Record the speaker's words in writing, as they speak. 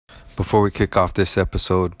Before we kick off this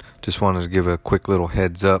episode, just wanted to give a quick little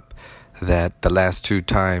heads up that the last two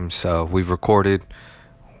times we've recorded,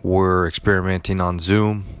 we're experimenting on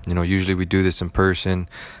Zoom. Usually we do this in person.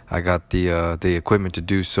 I got the equipment to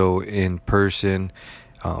do so in person,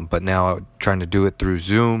 but now trying to do it through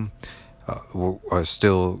Zoom. I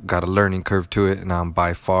still got a learning curve to it, and I'm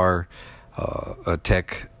by far a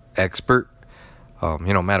tech expert.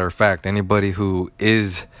 Matter of fact, anybody who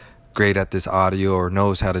is great at this audio or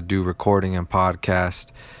knows how to do recording and podcast,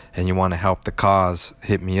 and you want to help the cause,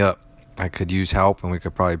 hit me up. I could use help, and we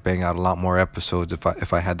could probably bang out a lot more episodes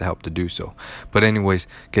if I had the help to do so. But anyways,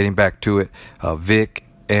 getting back to it, Vic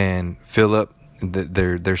and Philip,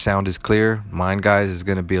 their sound is clear. Mine, guys, is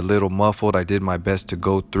going to be a little muffled. I did my best to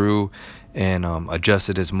go through and adjust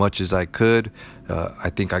it as much as I could. I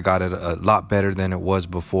think I got it a lot better than it was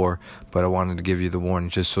before, but I wanted to give you the warning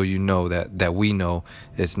just so you know that we know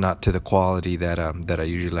it's not to the quality that I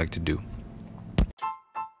usually like to do.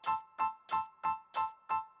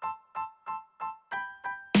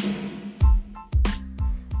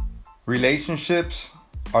 Relationships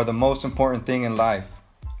are the most important thing in life.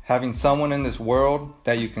 Having someone in this world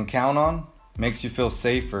that you can count on makes you feel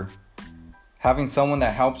safer. Having someone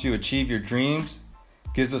that helps you achieve your dreams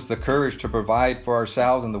gives us the courage to provide for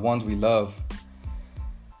ourselves and the ones we love.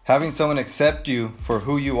 Having someone accept you for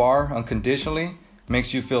who you are unconditionally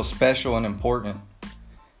makes you feel special and important.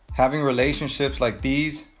 Having relationships like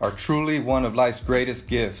these are truly one of life's greatest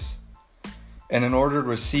gifts. And in order to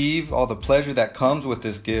receive all the pleasure that comes with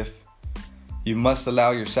this gift, you must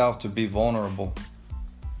allow yourself to be vulnerable.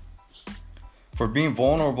 For being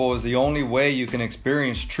vulnerable is the only way you can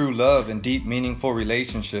experience true love and deep, meaningful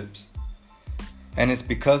relationships. And it's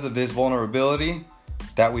because of this vulnerability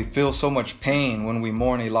that we feel so much pain when we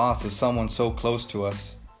mourn a loss of someone so close to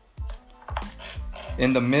us.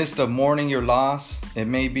 In the midst of mourning your loss, it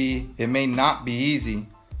may not be easy,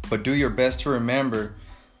 but do your best to remember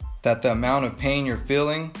that the amount of pain you're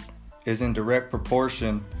feeling is in direct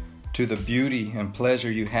proportion to the beauty and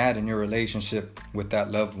pleasure you had in your relationship with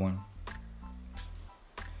that loved one.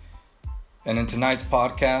 And in tonight's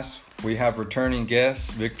podcast, we have returning guests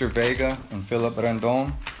Victor Vega and Philip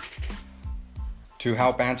Rendon to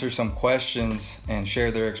help answer some questions and share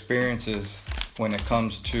their experiences when it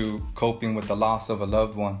comes to coping with the loss of a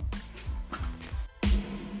loved one.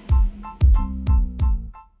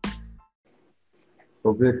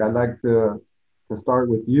 So Vic, I'd like to start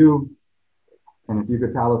with you. And if you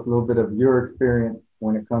could tell us a little bit of your experience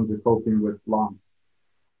when it comes to coping with loss.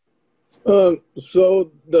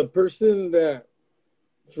 So the person that,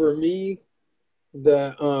 for me,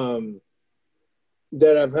 that I've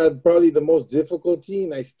had probably the most difficulty,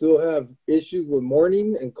 and I still have issues with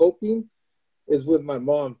mourning and coping, is with my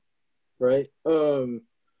mom, right? I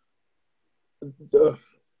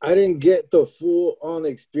didn't get the full-on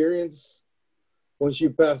experience when she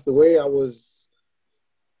passed away. I was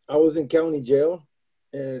in county jail,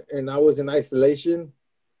 and I was in isolation.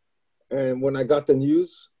 And when I got the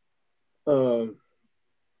news,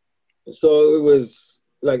 so it was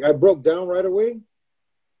like I broke down right away.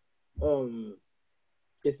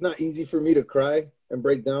 It's not easy for me to cry and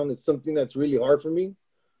break down. It's something that's really hard for me.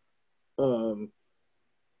 But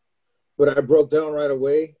I broke down right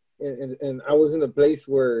away, and I was in a place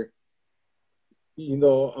where, I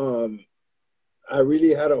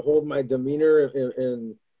really had to hold my demeanor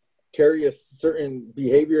and carry a certain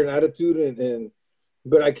behavior and attitude,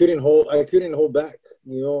 but I couldn't hold back.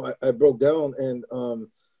 I broke down, and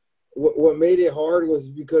what made it hard was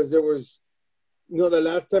because there was, the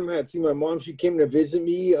last time I had seen my mom, she came to visit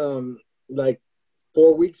me like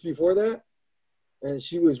 4 weeks before that, and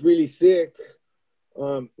she was really sick.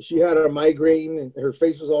 She had a migraine, and her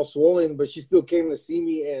face was all swollen, but she still came to see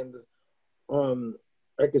me, and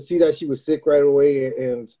I could see that she was sick right away,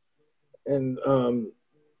 and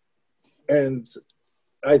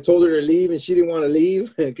I told her to leave, and she didn't want to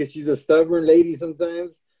leave because she's a stubborn lady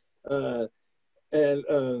sometimes. That's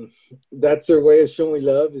her way of showing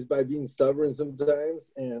love, is by being stubborn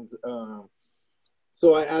sometimes. And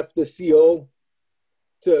so I asked the CO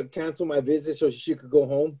to cancel my visit so she could go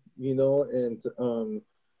home, and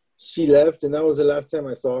she left, and that was the last time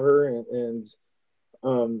I saw her. And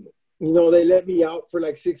they let me out for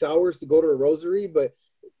like 6 hours to go to a rosary, but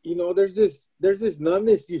there's this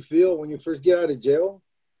numbness you feel when you first get out of jail.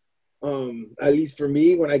 At least for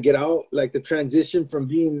me, when I get out, like the transition from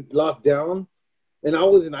being locked down, and I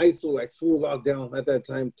was in ISO, like full lockdown at that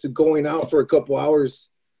time, to going out for a couple hours.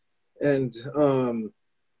 And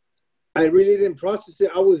I really didn't process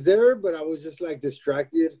it. I was there, but I was just like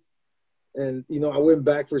distracted. And, I went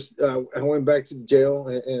back to the jail,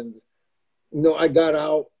 and I got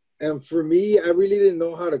out, And for me, I really didn't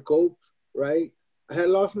know how to cope, right? I had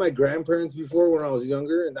lost my grandparents before when I was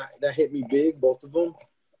younger, and that hit me big, both of them.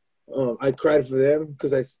 I cried for them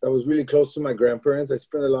because I was really close to my grandparents. I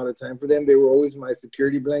spent a lot of time for them. They were always my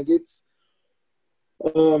security blankets.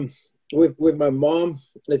 Um, with my mom,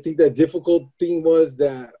 I think the difficult thing was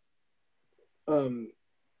that um,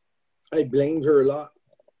 I blamed her a lot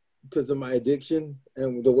because of my addiction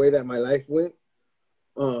and the way that my life went.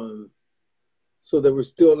 Um, so there was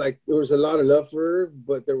still like there was a lot of love for her,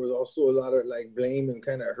 but there was also a lot of like blame and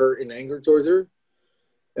kind of hurt and anger towards her.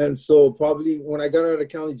 And so probably when I got out of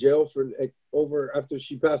county jail for like over after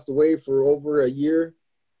she passed away for over a year,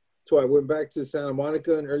 so I went back to Santa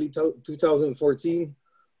Monica in early 2014.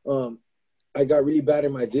 I got really bad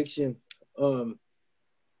in my addiction. Um,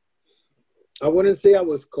 I wouldn't say I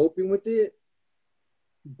was coping with it,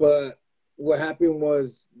 but what happened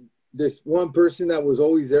was this one person that was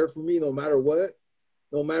always there for me no matter what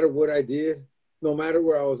I did, no matter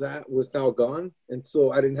where I was at, was now gone. And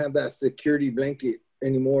so I didn't have that security blanket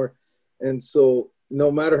anymore. And so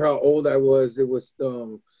no matter how old I was, it was,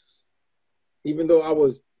 even though I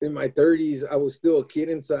was in my 30s, I was still a kid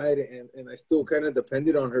inside, and I still kind of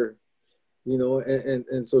depended on her, you know,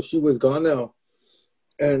 and so she was gone now.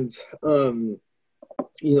 And,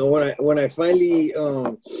 you know, when I finally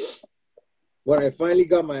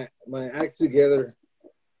got my act together,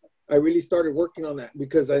 I really started working on that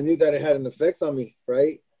because I knew that it had an effect on me,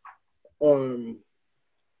 right?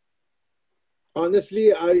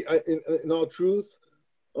 Honestly, I in all truth,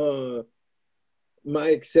 my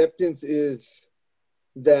acceptance is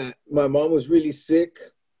that my mom was really sick.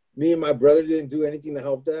 Me and my brother didn't do anything to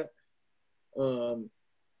help that.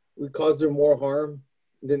 We caused her more harm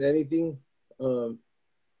than anything. And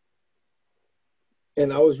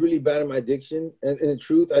I was really bad in my addiction. And in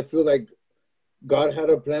truth, I feel like God had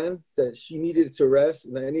a plan that she needed to rest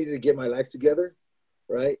and I needed to get my life together,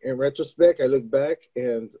 right? In retrospect, I look back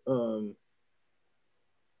and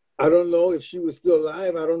I don't know if she was still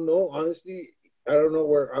alive. I don't know. Honestly, I don't know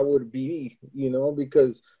where I would be, you know,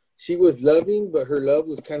 because she was loving, but her love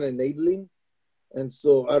was kind of enabling. And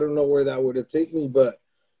so I don't know where that would have taken me. But,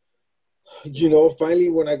 you know, finally,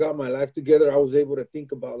 when I got my life together, I was able to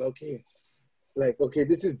think about, okay,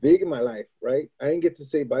 this is big in my life, right? I didn't get to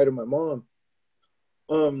say bye to my mom.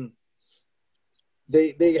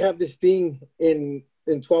 They have this thing in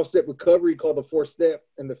 12-step recovery called the 4th-step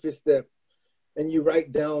and the 5th-step. And you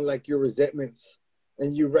write down like your resentments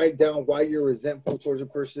and you write down why you're resentful towards a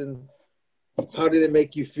person. How did it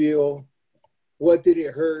make you feel? What did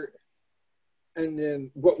it hurt? And then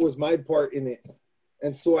what was my part in it?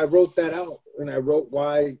 And so I wrote that out and I wrote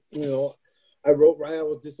why, you know, I wrote why I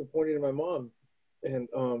was disappointed in my mom. And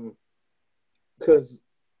because,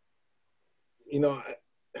 you know,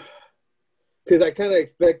 because I kind of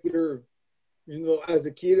expected her, you know, as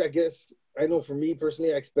a kid, I guess, I know for me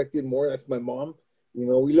personally, I expected more. That's my mom. You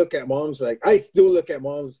know, we look at moms like, I still look at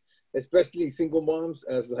moms, especially single moms,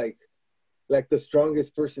 as like the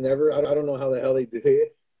strongest person ever. I don't know how the hell they do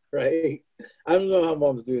it, right? I don't know how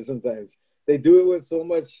moms do it sometimes. They do it with so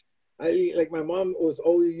much. Like my mom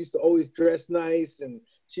used to always dress nice, and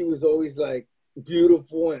she was always like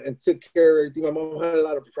beautiful and took care of everything. My mom had a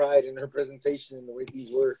lot of pride in her presentation and the way these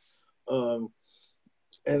were.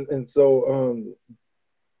 And so,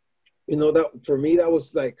 you know, that for me, that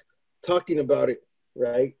was like talking about it,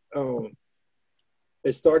 right?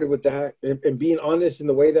 It started with that and being honest in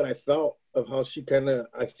the way that I felt of how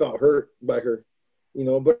I felt hurt by her, you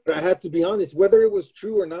know, but I had to be honest, whether it was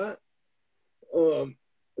true or not.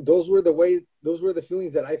 Those were the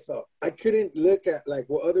feelings that I felt. I couldn't look at like,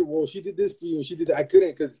 well, she did this for you and she did that. I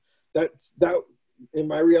couldn't, because that in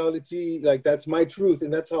my reality, like that's my truth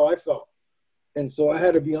and that's how I felt. And so I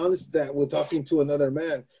had to be honest that with talking to another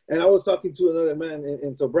man. And I was talking to another man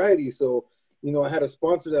in sobriety. So, you know, I had a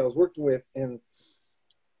sponsor that I was working with. And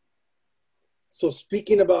so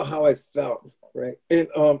speaking about how I felt, right? And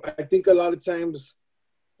I think a lot of times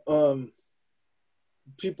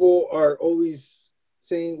people are always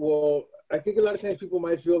saying, well, I think a lot of times people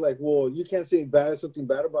might feel like, well, you can't say something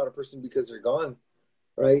bad about a person because they're gone,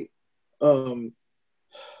 right?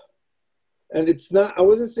 And it's not, I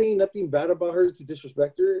wasn't saying nothing bad about her to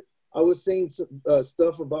disrespect her. I was saying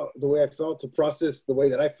stuff about the way I felt to process the way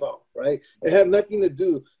that I felt, right? It had nothing to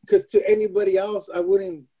do, because to anybody else, I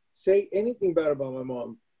wouldn't say anything bad about my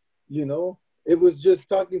mom, you know? It was just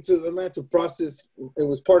talking to the man to process. It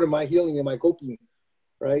was part of my healing and my coping,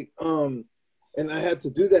 right? And I had to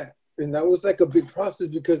do that. And that was like a big process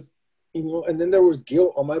because, you know, and then there was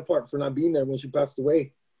guilt on my part for not being there when she passed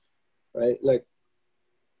away, right? Like,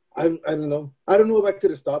 I don't know. I don't know if I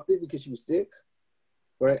could have stopped it because she was sick.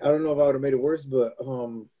 right? I don't know if I would have made it worse, but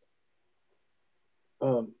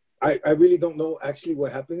I really don't know actually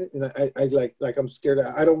what happened, and I like I'm scared.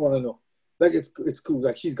 I don't want to know. Like it's cool.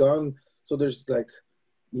 Like she's gone, so there's like,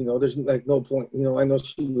 you know, there's like no point. You know, I know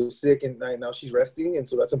she was sick, and now she's resting, and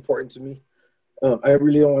so that's important to me. I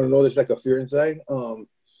really don't want to know. There's like a fear inside.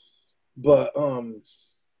 But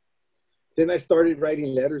then I started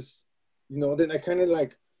writing letters. You know, then I kind of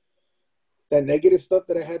like that negative stuff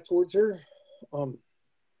that I had towards her.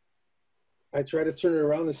 I try to turn it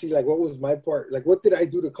around and see like what was my part, like what did I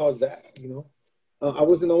do to cause that? You know, I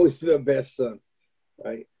wasn't always the best son,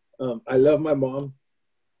 right? I love my mom.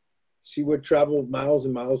 She would travel miles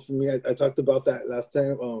and miles for me. I talked about that last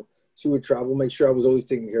time. She would travel, make sure I was always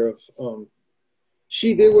taken care of.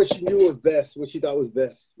 She did what she knew was best, what she thought was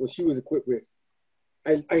best, what she was equipped with.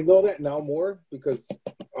 I know that now more because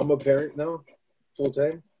I'm a parent now, full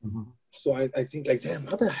time. Mm-hmm. So I think like, damn,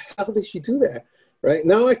 how the hell did she do that? Right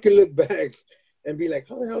now I can look back and be like,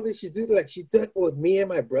 how the hell did she do that? Like she took with me and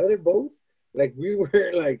my brother both. Like we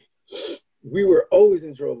were always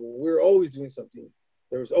in trouble. We were always doing something.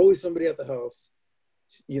 There was always somebody at the house.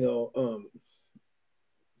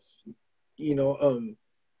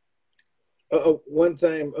 One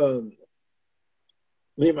time,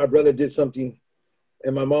 me and my brother did something,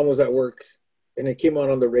 and my mom was at work, and it came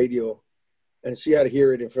on the radio, and she had to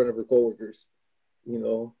hear it in front of her coworkers. You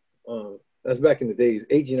know, that's back in the days,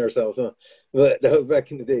 aging ourselves, huh? But that was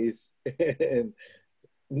back in the days, and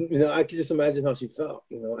you know, I could just imagine how she felt.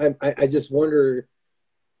 You know, I just wonder,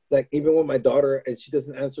 like even with my daughter, and she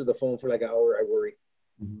doesn't answer the phone for like an hour, I worry.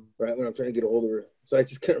 Mm-hmm. Right when I'm trying to get a hold of her. So I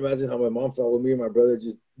just can't imagine how my mom felt with me and my brother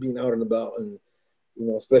just being out and about, and you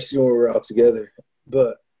know, especially when we were out together.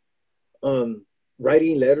 But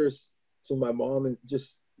writing letters to my mom and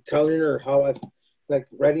just telling her how I, like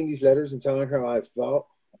writing these letters and telling her how I felt,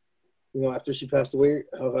 you know, after she passed away,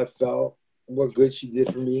 how I felt, what good she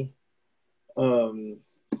did for me.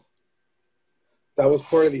 That was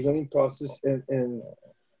part of the healing process, and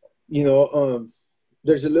you know,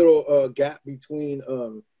 there's a little gap between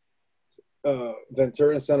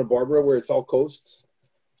Ventura and Santa Barbara where it's all coast,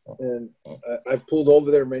 and I pulled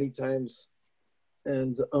over there many times,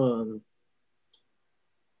 and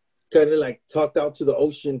kind of like talked out to the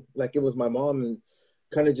ocean like it was my mom, and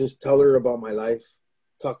kind of just tell her about my life,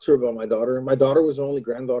 talk to her about my daughter. My daughter was her only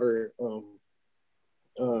granddaughter.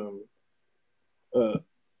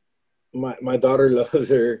 My daughter loves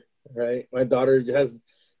her, right? My daughter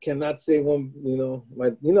cannot say one, you know,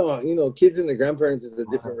 kids and the grandparents is a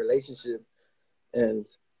different relationship. And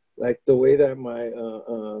like the way that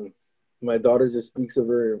my daughter just speaks of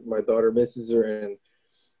her, my daughter misses her. And,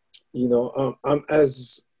 you know, I'm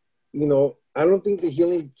as, you know, I don't think the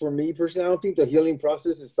healing, for me personally, I don't think the healing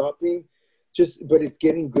process is stopping, but it's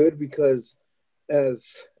getting good because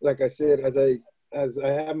like I said, as I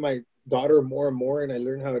have my daughter more and more, and I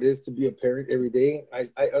learn how it is to be a parent every day,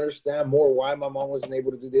 I understand more why my mom wasn't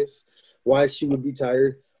able to do this, why she would be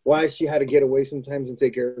tired, why she had to get away sometimes and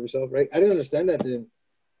take care of herself, right? I didn't understand that then.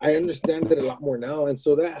 I understand it a lot more now, and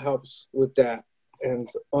so that helps with that. And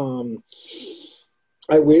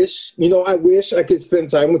I wish I could spend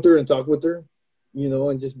time with her and talk with her, you know,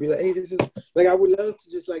 and just be like, hey, this is, like, I would love to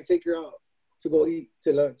just like take her out to go eat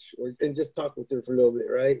to lunch and just talk with her for a little bit,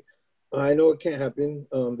 right? I know it can't happen.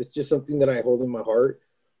 It's just something that I hold in my heart.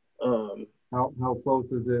 How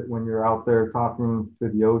close is it when you're out there talking to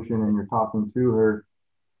the ocean and you're talking to her?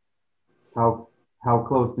 How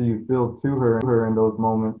close do you feel to her in those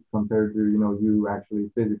moments compared to, you know, you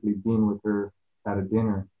actually physically being with her at a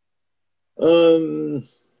dinner? The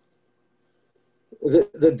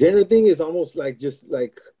dinner thing is almost like just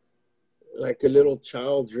like a little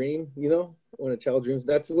child dream, you know, when a child dreams.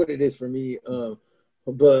 That's what it is for me.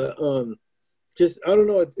 But just, I don't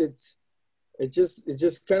know, it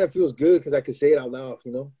just kind of feels good because I could say it out loud,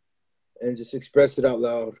 you know, and just express it out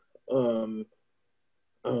loud.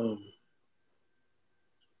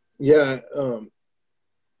 Yeah,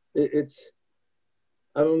 it's,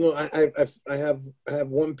 I don't know. I have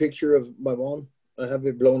one picture of my mom. I have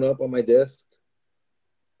it blown up on my desk.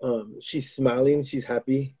 She's smiling. She's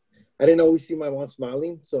happy. I didn't always see my mom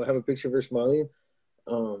smiling, so I have a picture of her smiling.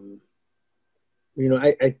 You know,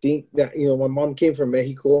 I think that, you know, my mom came from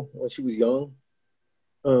Mexico when she was young.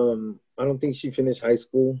 I don't think she finished high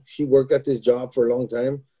school. She worked at this job for a long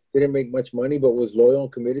time. Didn't make much money, but was loyal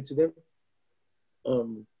and committed to them.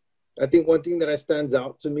 I think one thing that stands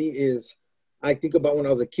out to me is I think about when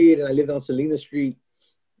I was a kid and I lived on Salina Street,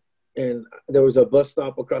 and there was a bus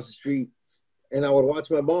stop across the street, and I would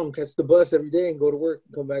watch my mom catch the bus every day and go to work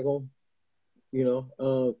and come back home. You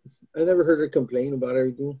know, I never heard her complain about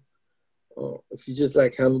everything. She just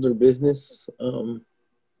like handled her business,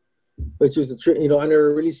 which was you know, I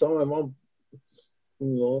never really saw my mom.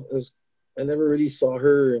 You know, I never really saw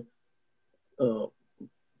her uh,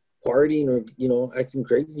 partying or you know acting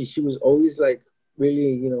crazy. She was always like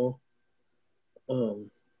really, you know,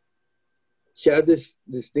 she had this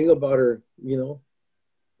thing about her, you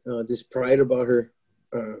know, this pride about her.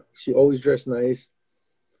 She always dressed nice.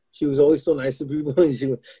 She was always so nice to people, and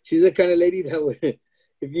she's the kind of lady that would,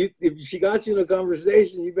 if she got you in a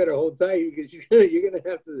conversation, you better hold tight because you're gonna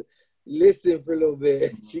have to listen for a little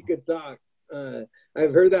bit. She could talk.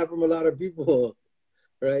 I've heard that from a lot of people,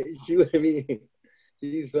 right? I mean,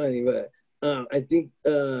 she's funny, but I think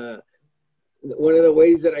one of the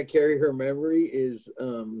ways that I carry her memory is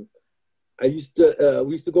we used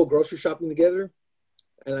to go grocery shopping together,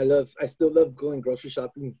 and I still love going grocery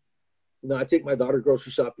shopping. You know, I take my daughter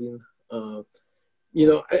grocery shopping. You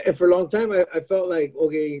know, and for a long time, I felt like,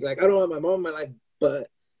 okay, like I don't want my mom in my life, but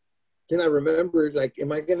then I remembered, like,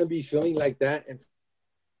 am I gonna be feeling like that and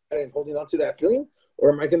holding on to that feeling,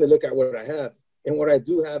 or am I gonna look at what I have? And what I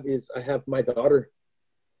do have is I have my daughter.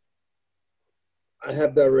 I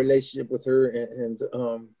have that relationship with her, and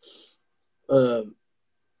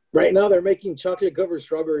right now they're making chocolate covered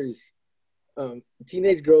strawberries.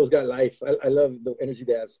 Teenage girls got life. I love the energy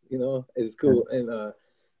they have. You know, it's cool. And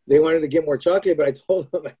they wanted to get more chocolate, but I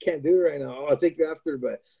told them I can't do it right now. I'll take you after.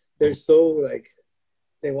 But they're so like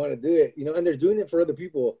they want to do it. You know, and they're doing it for other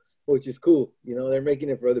people, which is cool. You know, they're making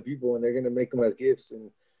it for other people, and they're gonna make them as gifts,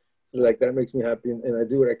 and so like that makes me happy. And I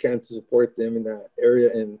do what I can to support them in that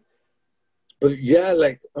area. But yeah,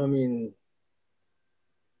 like I mean.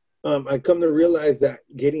 I come to realize that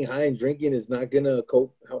getting high and drinking is not gonna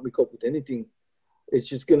help me cope with anything. It's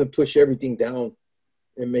just gonna push everything down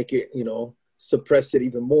and make it, you know, suppress it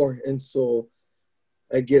even more. And so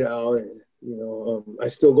I get out, and you know, I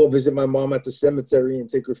still go visit my mom at the cemetery and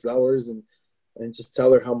take her flowers and just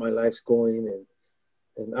tell her how my life's going.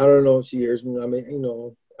 And I don't know if she hears me. I mean, you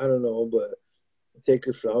know, I don't know, but I take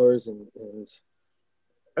her flowers and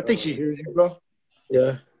I think she hears you, bro.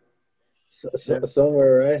 yeah,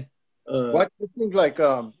 somewhere, right? What do you think? Like,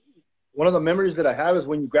 one of the memories that I have is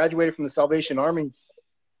when you graduated from the Salvation Army,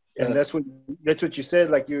 and that's what you said.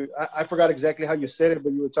 Like I forgot exactly how you said it,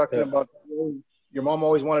 but you were talking about your mom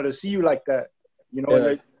always wanted to see you like that, you know, and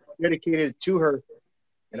that dedicated to her.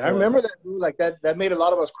 And I remember that, dude, like that made a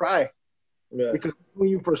lot of us cry because we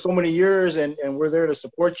knew you for so many years, and we're there to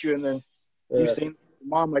support you, and then you saying,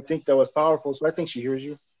 "Mom," I think that was powerful. So I think she hears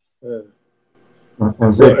you.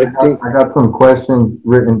 And so I got some questions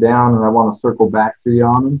written down, and I want to circle back to you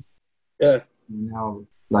on them. Yeah. Now,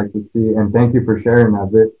 like to see, and thank you for sharing that,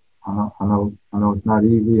 Vic. I know it's not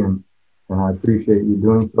easy, and I appreciate you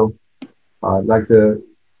doing so. I'd like to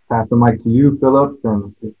pass the mic to you, Philip,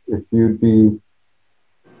 and if you'd be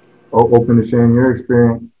open to sharing your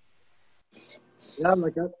experience. Yeah,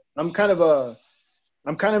 like I'm kind of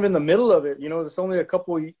in the middle of it. You know, it's only a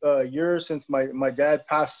couple years since my dad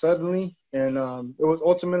passed suddenly, and it was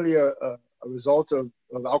ultimately a result of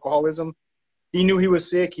alcoholism. He knew he was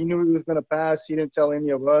sick. He knew he was going to pass. He didn't tell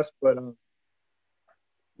any of us, but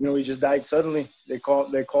you know, he just died suddenly. They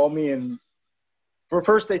called me, and for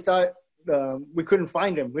first they thought we couldn't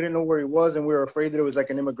find him. We didn't know where he was, and we were afraid that it was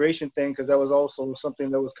like an immigration thing, because that was also something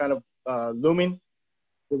that was kind of looming.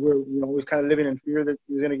 We was kind of living in fear that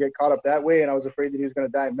he was going to get caught up that way, and I was afraid that he was going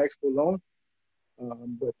to die in Mexico alone.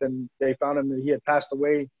 But then they found him that he had passed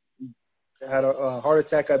away. He had a heart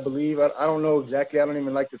attack, I believe. I don't know exactly. I don't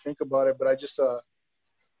even like to think about it. But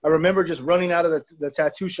I remember just running out of the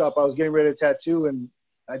tattoo shop. I was getting ready to tattoo, and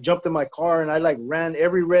I jumped in my car, and I like ran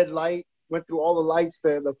every red light, went through all the lights,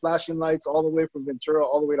 the flashing lights, all the way from Ventura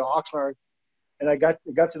all the way to Oxnard, and I got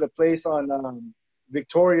to the place on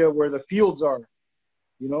Victoria where the fields are.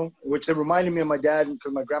 You know, which they reminded me of my dad,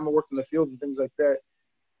 because my grandma worked in the fields and things like that.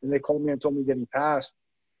 And they called me and told me that he passed.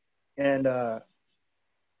 And I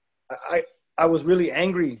was really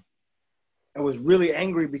angry. I was really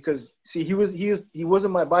angry because, see, he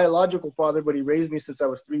wasn't my biological father, but he raised me since I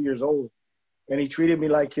was 3 years old, and he treated me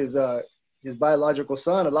like his biological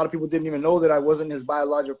son. A lot of people didn't even know that I wasn't his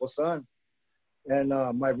biological son. And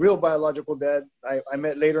my real biological dad, I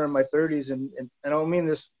met later in my 30s, and I don't mean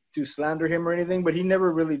this to slander him or anything, but he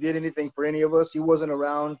never really did anything for any of us. He wasn't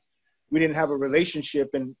around. We didn't have a relationship.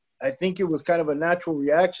 And I think it was kind of a natural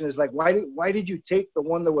reaction. It's like, why did you take the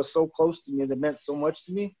one that was so close to me, that meant so much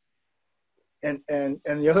to me? And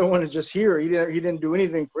the other one is just here. He didn't do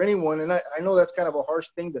anything for anyone. And I know that's kind of a harsh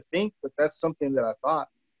thing to think, but that's something that I thought,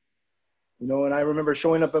 you know. And I remember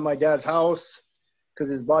showing up at my dad's house because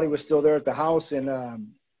his body was still there at the house. And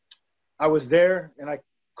I was there, and I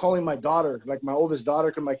calling my daughter, like my oldest daughter,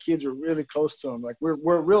 because my kids are really close to him. Like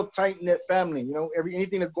we're a real tight knit family. You know,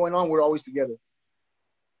 anything that's going on, we're always together.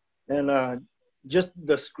 And just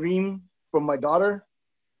the scream from my daughter,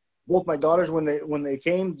 both my daughters when they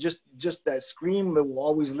came, just that scream that will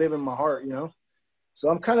always live in my heart. You know, so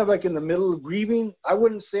I'm kind of like in the middle of grieving. I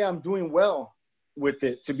wouldn't say I'm doing well with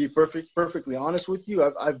it, to be perfectly honest with you.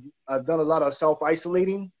 I've done a lot of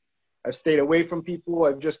self-isolating. I've stayed away from people.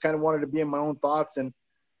 I've just kind of wanted to be in my own thoughts. And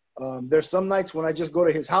there's some nights when I just go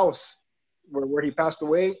to his house where he passed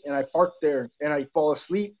away, and I park there and I fall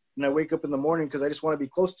asleep, and I wake up in the morning because I just want to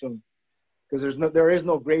be close to him, because there is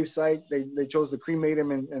no gravesite. They chose to cremate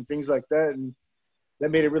him and things like that, and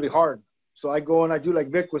that made it really hard. So I go and I do like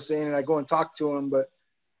Vic was saying, and I go and talk to him. But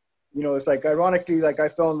you know, it's like ironically, like I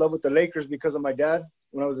fell in love with the Lakers because of my dad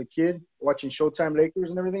when I was a kid, watching Showtime Lakers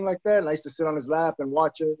and everything like that. And I used to sit on his lap and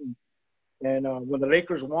watch it. And when the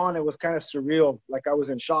Lakers won, it was kind of surreal. Like I was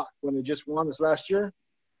in shock when they just won this last year.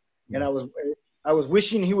 And I was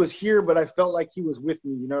wishing he was here, but I felt like he was with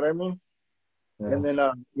me. You know what I mean? Yeah. And then,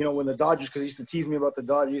 you know, when the Dodgers, because he used to tease me about the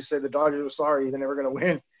Dodgers, he used to say the Dodgers were sorry, they're never going to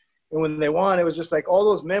win. And when they won, it was just like all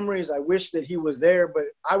those memories. I wish that he was there, but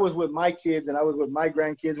I was with my kids and I was with my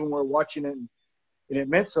grandkids when we were watching it, and it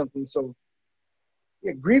meant something. So,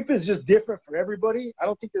 yeah, grief is just different for everybody. I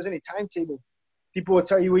don't think there's any timetable. People will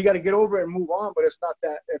tell you, well, you got to get over it and move on, but it's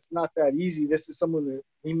not that easy. This is someone that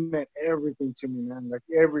he meant everything to me, man, like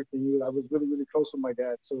everything. I was really, really close with my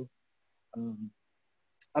dad. So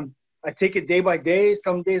I take it day by day.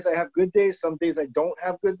 Some days I have good days. Some days I don't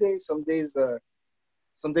have good days. Some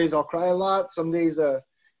days I'll cry a lot. Some days, you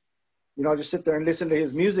know, I'll just sit there and listen to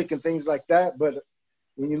his music and things like that. But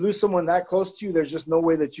when you lose someone that close to you, there's just no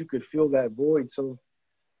way that you could fill that void. So,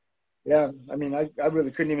 yeah, I mean, I really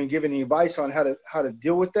couldn't even give any advice on how to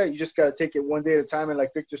deal with that. You just got to take it one day at a time. And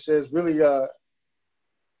like Victor says, really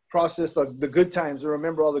process the good times and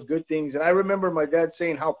remember all the good things. And I remember my dad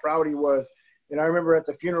saying how proud he was. And I remember at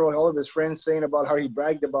the funeral, all of his friends saying about how he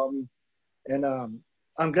bragged about me. And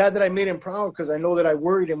I'm glad that I made him proud, because I know that I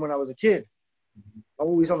worried him when I was a kid.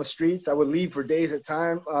 Always on the streets. I would leave for days at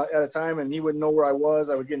a time, and he wouldn't know where I was.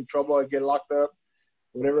 I would get in trouble. I'd get locked up,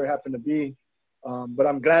 whatever it happened to be. But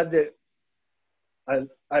I'm glad that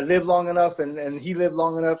I lived long enough and he lived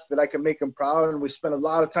long enough that I could make him proud. And we spent a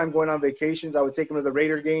lot of time going on vacations. I would take him to the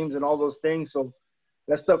Raider games and all those things. So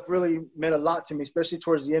that stuff really meant a lot to me, especially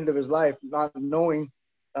towards the end of his life, not knowing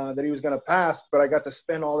that he was going to pass, but I got to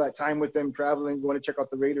spend all that time with him, traveling, going to check out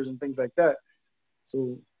the Raiders and things like that.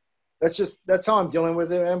 So that's how I'm dealing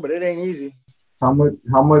with it, man, but it ain't easy. How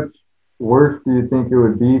much worse do you think it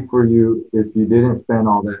would be for you if you didn't spend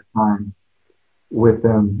all that time with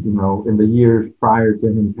him, you know, in the years prior to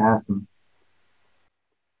him passing?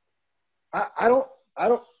 I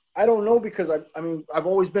don't know, because I mean, I've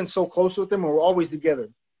always been so close with him, and we're always together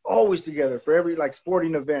for every like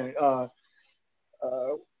sporting event.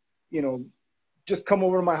 You know, just come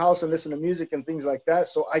over to my house and listen to music and things like that.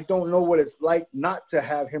 So I don't know what it's like not to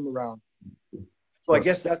have him around. So I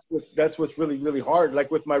guess that's what's really, really hard.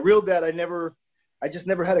 Like with my real dad, I just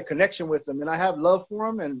never had a connection with him, and I have love for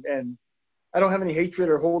him, and I don't have any hatred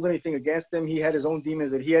or hold anything against him. He had his own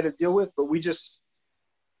demons that he had to deal with, but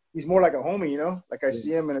he's more like a homie, you know, like I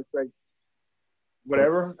see him and it's like,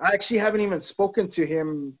 whatever. I actually haven't even spoken to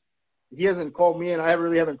him. He hasn't called me, and I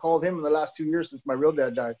really haven't called him in the last 2 years since my real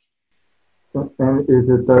dad died. And is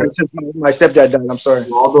it my stepdad died? I'm sorry.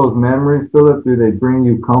 All those memories, Philip, do they bring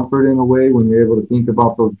you comfort in a way when you're able to think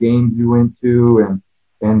about those games you went to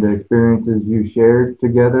and the experiences you shared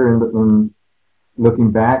together? And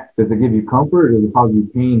looking back, does it give you comfort, or does it cause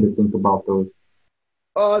you pain to think about those?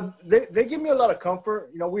 They give me a lot of comfort.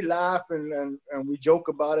 You know, we laugh and we joke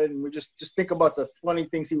about it, and we just think about the funny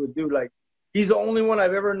things he would do. Like, he's the only one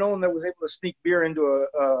I've ever known that was able to sneak beer into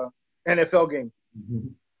a NFL game. Mm-hmm.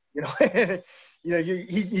 You know,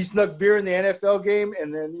 he snuck beer in the NFL game,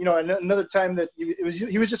 and then, you know, another time that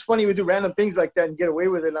he was just funny. He would do random things like that and get away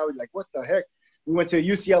with it. And I was like, what the heck? We went to a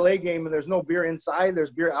UCLA game, and there's no beer inside.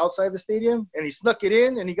 There's beer outside the stadium, and he snuck it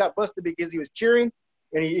in, and he got busted because he was cheering,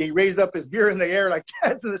 and he raised up his beer in the air like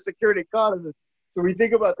that, and the security caught him. So we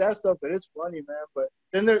think about that stuff, and it's funny, man. But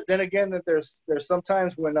then again, that there's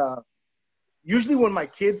sometimes when usually when my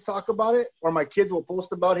kids talk about it, or my kids will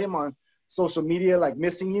post about him on social media, like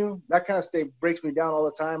missing you, that kind of stuff breaks me down all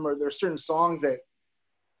the time. Or there's certain songs that,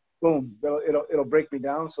 boom, it'll break me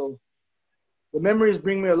down. So the memories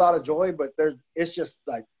bring me a lot of joy, but it's just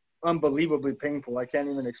like unbelievably painful. I can't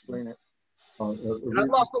even explain it. And I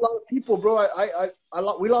lost a lot of people, bro.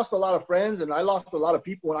 We lost a lot of friends, and I lost a lot of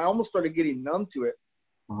people, and I almost started getting numb to it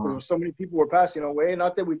because so many people were passing away.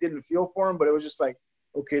 Not that we didn't feel for them, but it was just like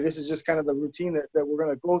okay, this is just kind of the routine that we're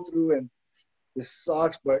going to go through, and this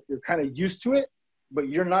sucks, but you're kind of used to it, but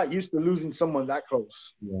you're not used to losing someone that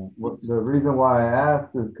close. Yeah. Well, the reason why I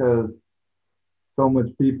asked is because so much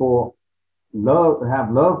people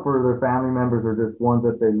have love for their family members or just ones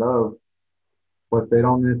that they love, but they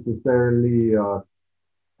don't necessarily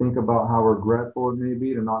think about how regretful it may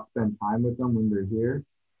be to not spend time with them when they're here,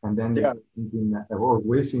 and then they're thinking that or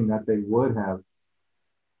wishing that they would have.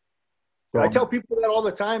 So, I tell people that all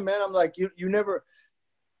the time, man. I'm like, you never.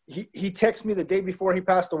 He texted me the day before he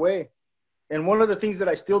passed away, and one of the things that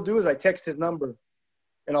I still do is I text his number,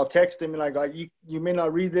 and I'll text him and like, you may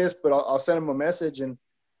not read this, but I'll send him a message, and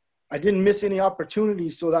I didn't miss any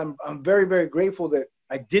opportunities, so I'm very, very grateful that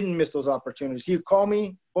I didn't miss those opportunities. He would call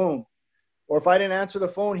me, boom. Or if I didn't answer the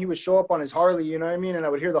phone, he would show up on his Harley, you know what I mean? And I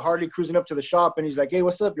would hear the Harley cruising up to the shop, and he's like, hey,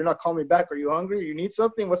 what's up? You're not calling me back. Are you hungry? You need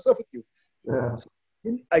something? What's up with you? yeah. So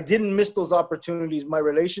I didn't miss those opportunities. My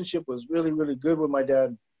relationship was really, really good with my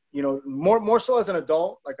dad. You know, more so as an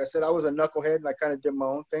adult. Like I said, I was a knucklehead, and I kind of did my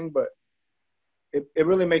own thing. But it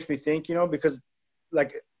really makes me think, you know, because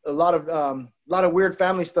like a lot of weird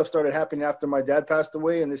family stuff started happening after my dad passed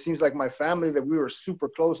away, and it seems like my family that we were super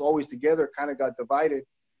close, always together, kind of got divided.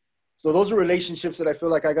 So those are relationships that I feel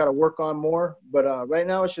like I got to work on more. But right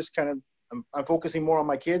now it's just kind of I'm focusing more on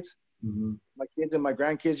my kids, my kids and my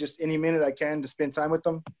grandkids. Just any minute I can to spend time with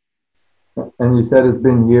them. And you said it's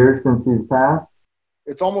been years since he's passed?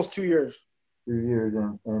 It's almost 2 years. 2 years,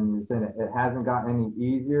 and you said it hasn't gotten any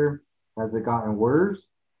easier. Has it gotten worse?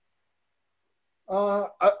 I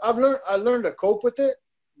learned to cope with it,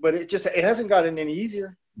 but it hasn't gotten any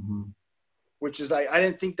easier. Which is like I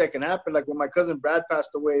didn't think that can happen. Like when my cousin Brad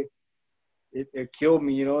passed away, it killed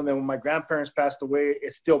me, you know. And then when my grandparents passed away,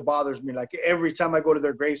 it still bothers me. Like every time I go to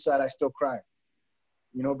their graveside, I still cry,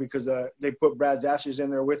 you know, because they put Brad's ashes in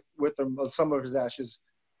there with them, some of his ashes.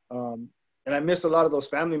 And I miss a lot of those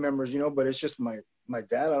family members, you know. But it's just my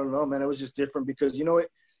dad. I don't know, man. It was just different because you know what.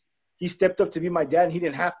 He stepped up to be my dad, and he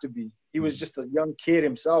didn't have to be. He was just a young kid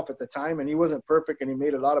himself at the time, and he wasn't perfect, and he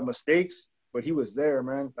made a lot of mistakes, but he was there,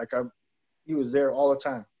 man. Like he was there all the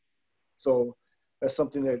time. So that's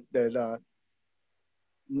something that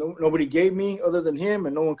nobody gave me other than him,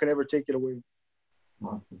 and no one can ever take it away.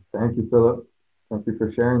 Awesome. Thank you, Philip. Thank you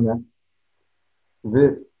for sharing that.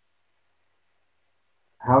 Vic,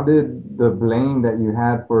 how did the blame that you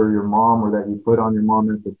had for your mom or that you put on your mom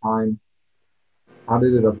at the time, how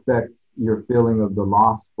did it affect your feeling of the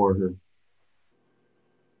loss for her?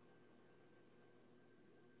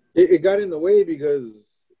 It got in the way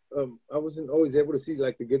because I wasn't always able to see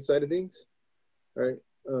like the good side of things, right?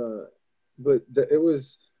 But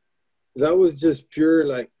that was just pure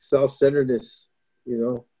like self-centeredness,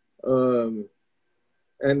 you know,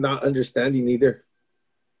 and not understanding either,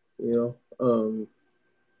 you know.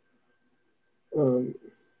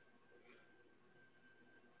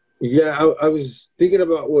 Yeah, I was thinking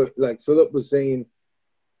about what like Philip was saying,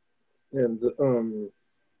 and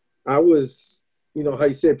I was, you know, how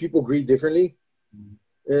you said people grieve differently,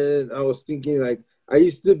 and I was thinking like I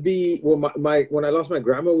used to be my when I lost my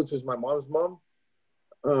grandma, which was my mom's mom,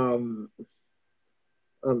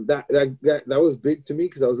 that was big to me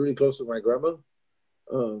because I was really close with my grandma,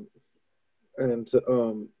 and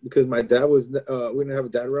because my dad was we didn't have a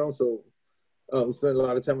dad around, so. We spent a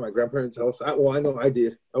lot of time at my grandparents' house. I know I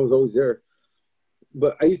did. I was always there.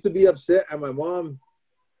 But I used to be upset at my mom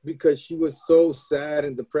because she was so sad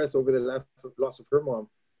and depressed over the loss of her mom.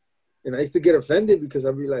 And I used to get offended because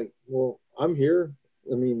I'd be like, well, I'm here.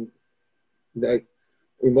 I mean, like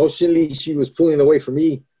emotionally, she was pulling away from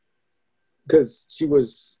me because she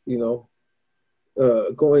was, you know,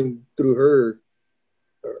 going through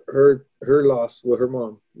her loss with her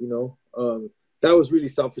mom, you know. That was really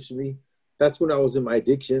selfish of me. That's when I was in my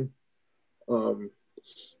addiction.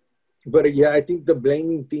 But yeah, I think the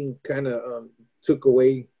blaming thing kind of took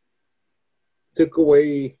away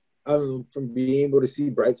from being able to see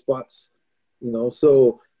bright spots, you know.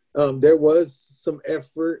 So there was some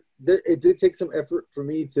effort. It did take some effort for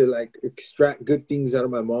me to like extract good things out of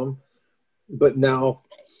my mom. But now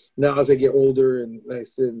as I get older and like I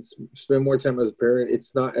said, spend more time as a parent,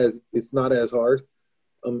 it's not as hard.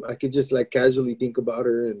 I could just like casually think about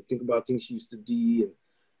her and think about things she used to do, and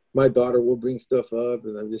my daughter will bring stuff up,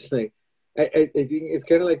 and I'm just like, I think it's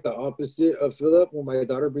kind of like the opposite of Philip. When my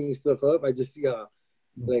daughter brings stuff up, I just see how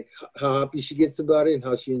happy she gets about it and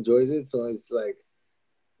how she enjoys it. So it's like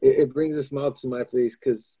it brings a smile to my face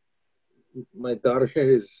because my daughter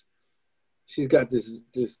she's got this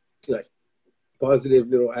like positive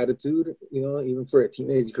little attitude, you know, even for a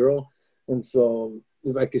teenage girl, and so.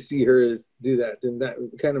 if I could see her do that, then that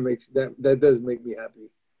kind of makes that does make me happy.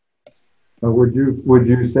 Would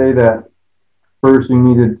you say that first you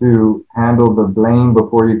needed to handle the blame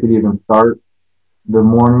before you could even start the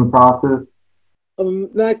mourning process?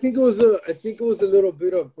 No, I think it was a little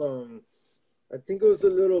bit of I think it was a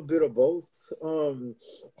little bit of both. I'm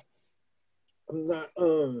not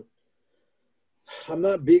I'm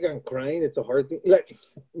not big on crying. It's a hard thing.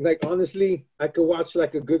 Like honestly, I could watch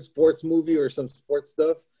like a good sports movie or some sports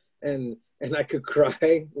stuff, and I could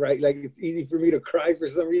cry. Right, like it's easy for me to cry for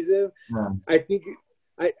some reason. Yeah. I think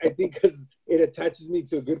because it attaches me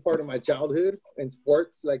to a good part of my childhood, and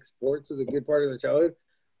sports was a good part of my childhood.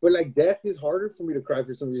 But like death is harder for me to cry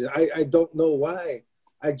for some reason. I don't know why.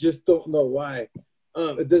 I just don't know why.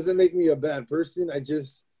 It doesn't make me a bad person.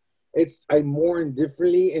 I mourn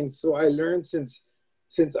differently, and so I learned since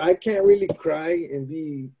I can't really cry and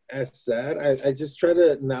be as sad. I just try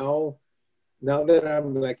to now that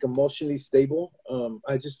I'm like emotionally stable.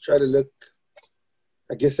 I just try to look,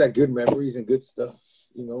 I guess, at good memories and good stuff.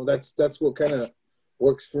 You know, that's what kind of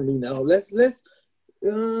works for me now.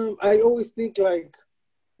 I always think like,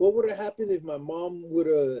 what would have happened if my mom would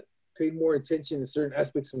have paid more attention to certain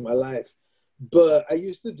aspects of my life? But I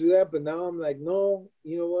used to do that, but now I'm like, no,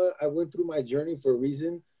 you know what? I went through my journey for a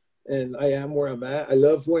reason, and I am where I'm at. I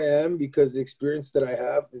love who I am because the experience that I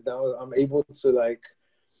have is now I'm able to like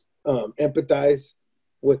empathize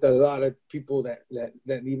with a lot of people that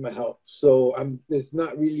need my help. So it's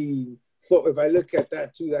not really. So if I look at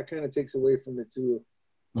that too, that kind of takes away from it too.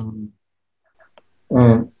 Mm-hmm.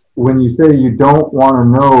 And when you say you don't want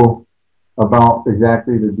to know about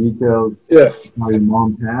exactly the details, yeah, how your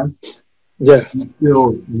mom passed, yeah,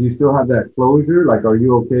 do you still have that closure? Like, are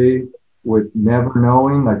you okay with never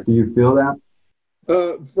knowing? Like, do you feel that?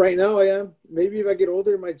 Right now I am. Maybe if I get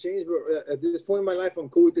older, it might change. But at this point in my life, I'm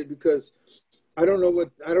cool with it because I don't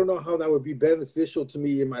know how that would be beneficial to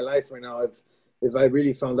me in my life right now if I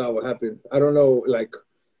really found out what happened. I don't know, like,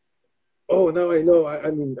 oh, now I know. I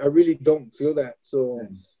mean, I really don't feel that. So,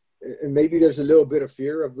 and maybe there's a little bit of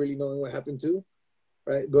fear of really knowing what happened too,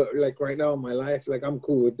 right? But like right now in my life, like I'm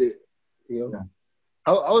cool with it, you know?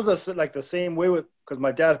 Yeah. I was like the same way because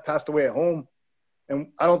my dad passed away at home,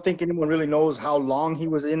 and I don't think anyone really knows how long he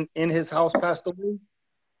was in his house passed away.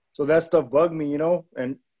 So that stuff bugged me, you know,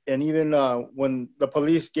 and even when the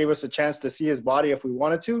police gave us a chance to see his body if we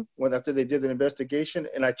wanted to, after they did the investigation,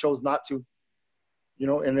 and I chose not to, you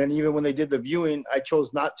know, and then even when they did the viewing, I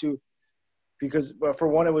chose not to because for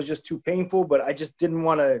one, it was just too painful, but I just didn't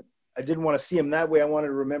want to see him that way. I wanted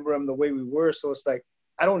to remember him the way we were. So it's like,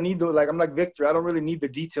 I don't need I'm like Victor, I don't really need the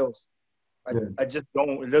details. I just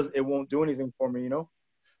don't, it won't do anything for me, you know?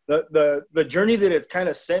 The journey that it's kind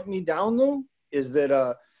of sent me down though, is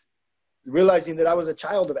that, realizing that I was a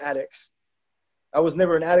child of addicts. I was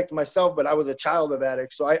never an addict myself, but I was a child of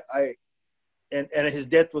addicts. So and his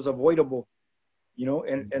death was avoidable, you know,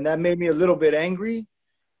 and that made me a little bit angry.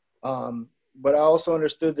 But I also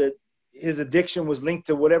understood that his addiction was linked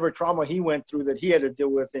to whatever trauma he went through that he had to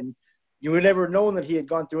deal with. And you would never known that he had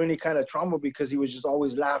gone through any kind of trauma because he was just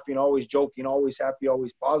always laughing, always joking, always happy,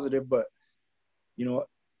 always positive. But, you know,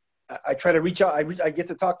 I try to reach out. I get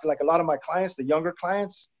to talk to like a lot of my clients, the younger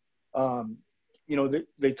clients. You know,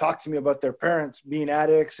 they talk to me about their parents being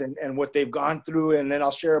addicts and what they've gone through. And then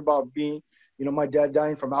I'll share about being, you know, my dad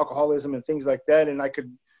dying from alcoholism and things like that. And I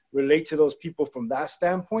could relate to those people from that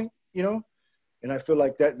standpoint, you know, and I feel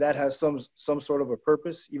like that has some sort of a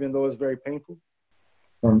purpose, even though it's very painful.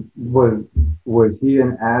 And was he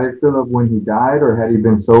an addict when he died, or had he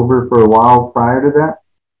been sober for a while prior to that?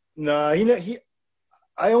 No,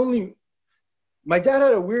 my dad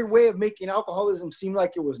had a weird way of making alcoholism seem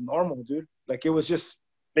like it was normal, dude. Like it was just,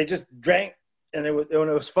 they just drank and it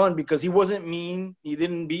was fun because he wasn't mean. He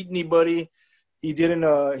didn't beat anybody. He didn't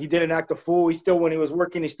act a fool. When he was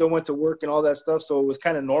working, he still went to work and all that stuff. So it was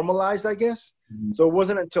kind of normalized, I guess. Mm-hmm. So it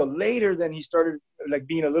wasn't until later then he started like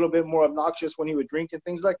being a little bit more obnoxious when he would drink and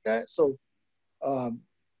things like that. So, I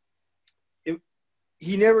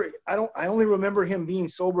only remember him being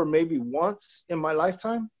sober maybe once in my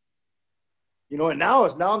lifetime. You know, and now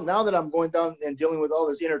that I'm going down and dealing with all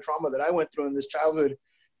this inner trauma that I went through in this childhood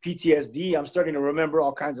PTSD, I'm starting to remember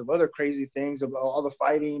all kinds of other crazy things about all the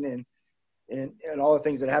fighting and all the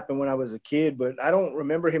things that happened when I was a kid. But I don't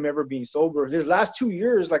remember him ever being sober. His last 2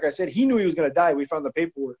 years, like I said, he knew he was going to die. We found the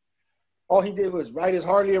paperwork. All he did was ride his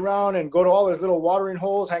Harley around and go to all his little watering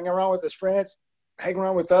holes, hang around with his friends, hang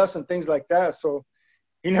around with us and things like that. So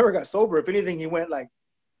he never got sober. If anything, he went like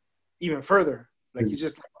even further. Like you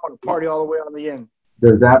just want to party all the way on the end.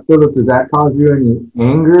 Does that cause you any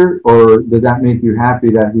anger, or does that make you happy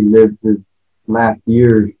that he lived his last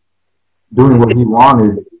years doing what he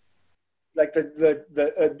wanted. Like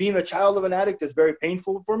the being a child of an addict is very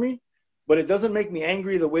painful for me, but it doesn't make me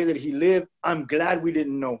angry the way that he lived. I'm glad we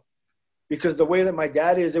didn't know, because the way that my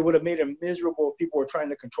dad is, it would have made him miserable if people were trying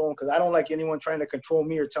to control him, because I don't like anyone trying to control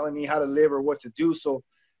me or telling me how to live or what to do. So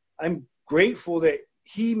I'm grateful that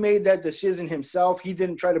he made that decision himself. He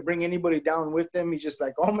didn't try to bring anybody down with him. He's just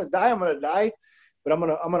like, oh, I'm gonna die, but I'm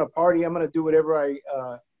gonna party. I'm gonna do whatever I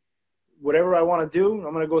want to do.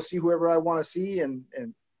 I'm gonna go see whoever I want to see, and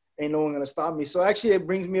ain't no one gonna stop me. So actually, it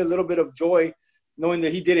brings me a little bit of joy knowing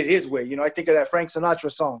that he did it his way. You know, I think of that Frank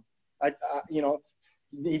Sinatra song. You know,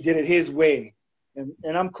 he did it his way,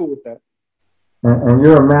 and I'm cool with that. And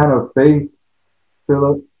you're a man of faith,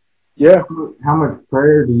 Philip. Yeah. How much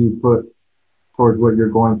prayer do you put towards what you're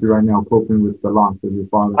going through right now, coping with the loss of your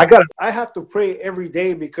father? I have to pray every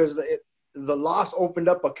day, because the loss opened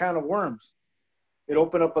up a can of worms. It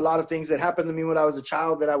opened up a lot of things that happened to me when I was a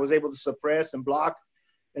child that I was able to suppress and block.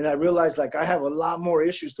 And I realized, like, I have a lot more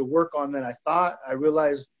issues to work on than I thought. I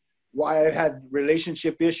realized why I've had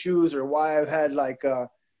relationship issues, or why I've had like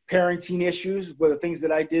parenting issues, with the things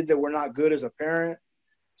that I did that were not good as a parent.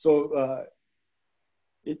 So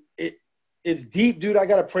it's deep, dude. I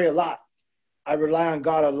got to pray a lot. I rely on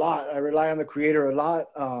God a lot. I rely on the Creator a lot.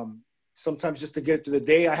 Sometimes just to get through the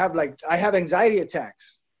day. I have anxiety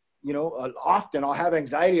attacks. You know, often I'll have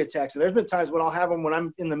anxiety attacks. And there's been times when I'll have them when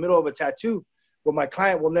I'm in the middle of a tattoo, but my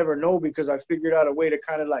client will never know, because I figured out a way to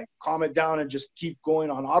kind of like calm it down and just keep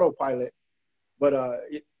going on autopilot. But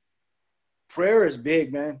prayer is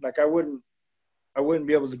big, man. Like I wouldn't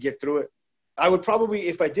be able to get through it. I would probably,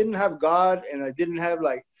 if I didn't have God and I didn't have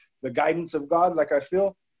like the guidance of God, like I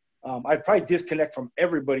feel, I'd probably disconnect from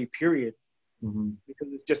everybody, period. Mm-hmm. Because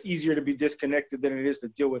it's just easier to be disconnected than it is to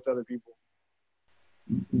deal with other people.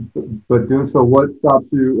 But doing so, what stops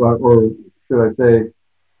you, or should I say,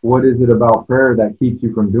 what is it about prayer that keeps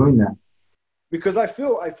you from doing that? Because I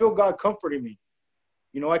feel God comforting me.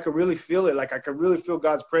 You know, I could really feel it. Like I could really feel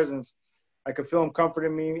God's presence. I could feel Him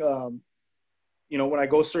comforting me. You know, when I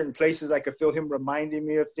go certain places, I could feel Him reminding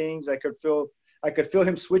me of things. I could feel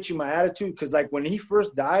Him switching my attitude. Because like when he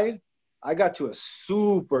first died, I got to a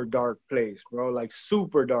super dark place, bro. Like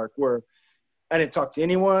super dark, where I didn't talk to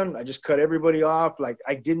anyone. I just cut everybody off. Like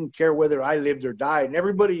I didn't care whether I lived or died. And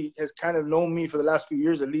everybody has kind of known me for the last few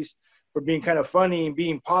years, at least, for being kind of funny and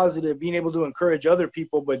being positive, being able to encourage other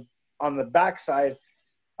people. But on the backside,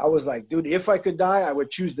 I was like, dude, if I could die, I would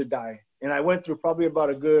choose to die. And I went through probably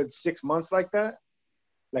about a good 6 months like that.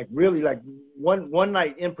 Like really, like one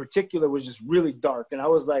night in particular was just really dark. And I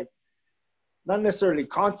was like, not necessarily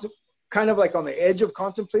kind of like on the edge of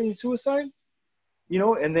contemplating suicide, you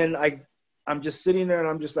know? And then I'm just sitting there and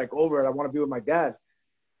I'm just like over it. I want to be with my dad.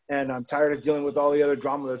 And I'm tired of dealing with all the other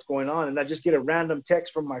drama that's going on. And I just get a random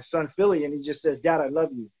text from my son, Philly, and he just says, Dad, I love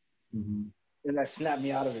you. Mm-hmm. And that snapped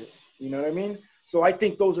me out of it. You know what I mean? So I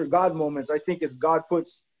think those are God moments. I think it's God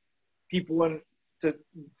puts people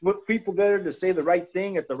there to say the right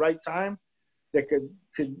thing at the right time that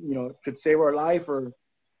could save our life, or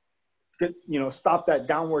could, stop that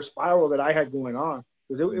downward spiral that I had going on,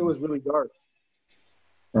 because it was really dark.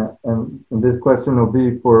 And this question will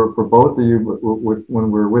be for both of you, but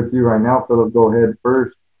when we're with you right now, Philip, go ahead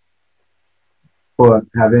first. But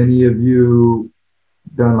have any of you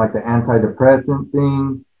done like the antidepressant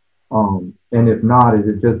thing? And if not, is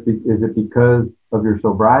it because of your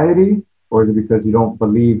sobriety, or is it because you don't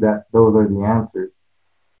believe that those are the answers?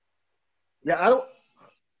 Yeah,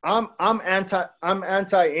 I'm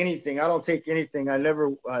anti anything. I don't take anything. I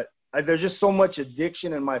never. There's just so much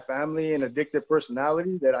addiction in my family and addictive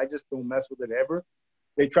personality that I just don't mess with it ever.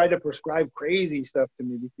 They tried to prescribe crazy stuff to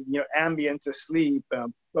me, Ambien to sleep,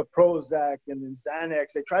 Prozac, and then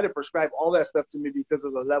Xanax. They tried to prescribe all that stuff to me because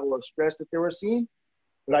of the level of stress that they were seeing.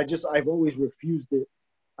 But I've always refused it.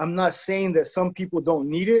 I'm not saying that some people don't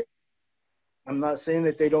need it. I'm not saying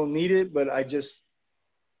that they don't need it, but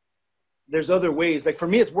there's other ways. Like for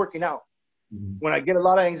me, it's working out. Mm-hmm. When I get a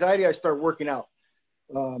lot of anxiety, I start working out.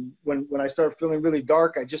 When I start feeling really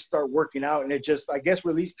dark, I just start working out, and it just, I guess,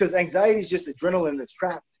 release, because anxiety is just adrenaline that's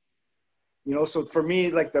trapped, so for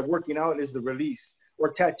me, like the working out is the release,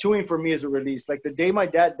 or tattooing for me is a release. Like the day my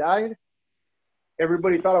dad died,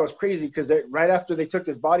 everybody thought I was crazy, because right after they took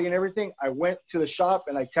his body and everything, I went to the shop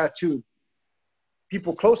and I tattooed.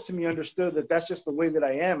 People close to me understood that that's just the way that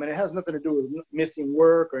I am, and it has nothing to do with missing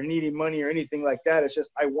work or needing money or anything like that. It's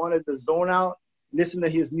just I wanted to zone out, listen to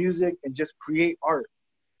his music, and just create art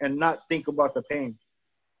and not think about the pain.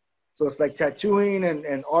 So it's like tattooing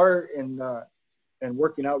and art and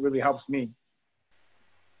working out really helps me.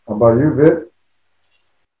 How about you, Vic?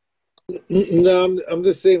 No, I'm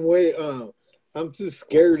the same way. I'm too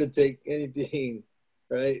scared to take anything.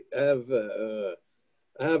 Right? I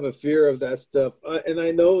have a fear of that stuff, and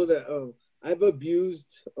I know that I've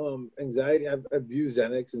abused anxiety. I've abused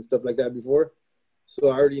Xanax and stuff like that before, so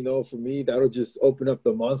I already know for me that'll just open up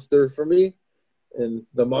the monster for me, and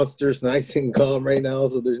the monster's nice and calm right now,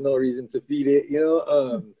 so there's no reason to feed it, you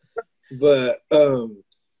know. But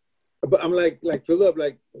but I'm like Philip,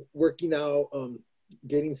 like working out,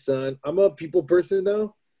 getting sun. I'm a people person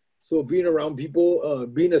now, so being around people,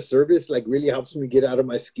 being a service, like really helps me get out of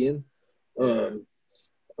my skin. Um,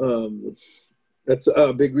 um, that's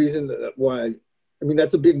a big reason why. I mean,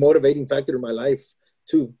 that's a big motivating factor in my life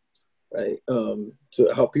too, right? To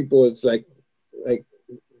help people, it's like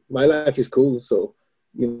my life is cool, so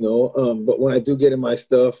you know. But when I do get in my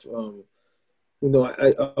stuff, you know,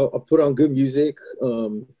 I'll put on good music.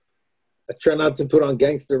 I try not to put on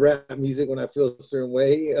gangster rap music when I feel a certain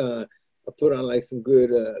way. I put on like some good,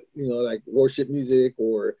 you know, like worship music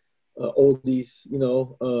or oldies. You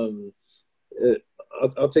know, uh,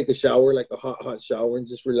 I'll take a shower, like a hot shower, and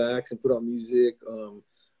just relax and put on music.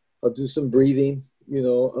 I'll do some breathing. You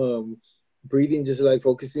know, breathing, just like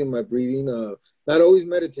focusing on my breathing. Not always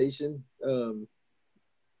meditation.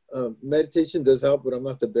 Meditation does help, but I'm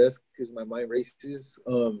not the best because my mind races.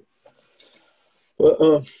 But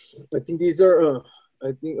I think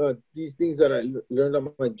these things that I learned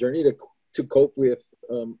on my journey to cope with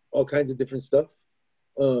all kinds of different stuff.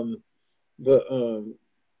 Um, but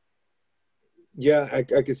yeah, I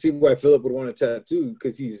can see why Philip would want a tattoo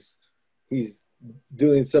because he's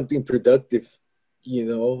doing something productive, you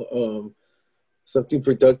know, something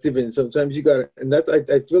productive, and sometimes you got, and that's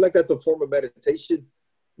I feel like that's a form of meditation,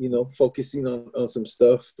 you know, focusing on some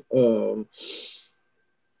stuff.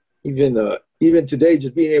 Even today,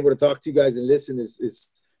 just being able to talk to you guys and listen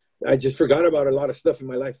is I just forgot about a lot of stuff in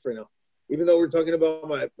my life right now. Even though we're talking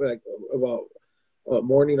about about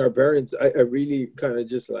mourning our parents, I really kind of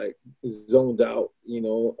just like zoned out. You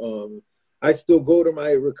know, I still go to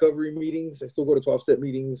my recovery meetings. I still go to 12-step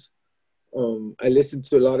meetings. I listen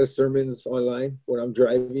to a lot of sermons online when I'm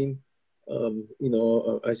driving. You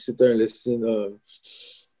know, I sit there and listen.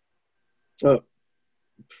 Uh,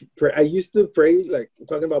 I used to pray, like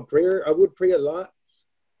talking about prayer. I would pray a lot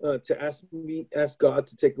to ask God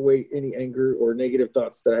to take away any anger or negative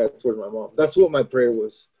thoughts that I had towards my mom. That's what my prayer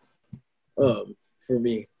was for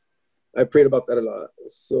me. I prayed about that a lot.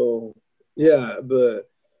 So yeah, but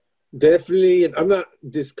definitely, and I'm not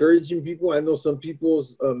discouraging people. I know some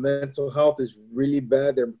people's mental health is really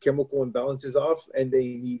bad. Their chemical imbalance is off, and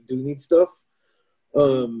they do need stuff.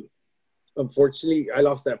 Um, Unfortunately, I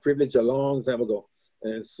lost that privilege a long time ago,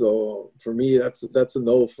 and so for me, that's a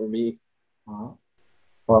no for me. Uh,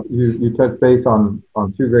 well, you touched base on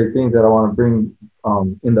two great things that I want to bring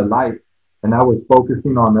in the light, and that was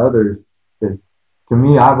focusing on others. Is, to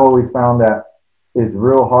me, I've always found that it's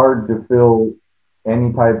real hard to feel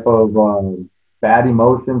any type of bad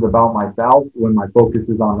emotions about myself when my focus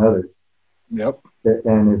is on others. Yep.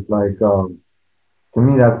 And it's like, to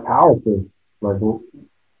me, that's powerful. Like,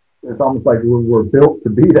 it's almost like we're built to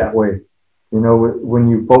be that way. You know, when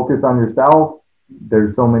you focus on yourself,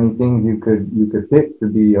 there's so many things you could pick to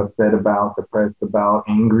be upset about, depressed about,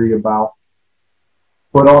 angry about.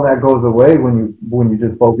 But all that goes away when you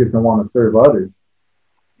just focus and want to serve others.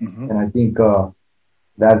 Mm-hmm. And I think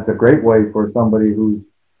that's a great way for somebody who's,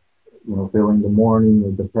 you know, feeling the morning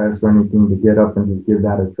or depressed or anything to get up and just give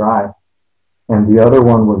that a try. And the other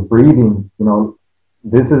one was breathing. You know,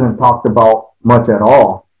 this isn't talked about much at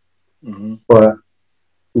all. Mm-hmm. But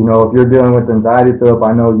you know, if you're dealing with anxiety, Philip,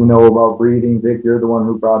 I know you know about breathing. Vic, you're the one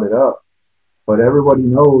who brought it up. But everybody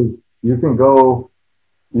knows you can go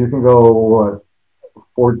what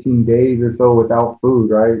 14 days or so without food,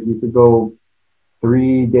 right? You could go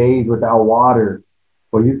 3 days without water,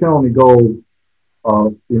 but you can only go, you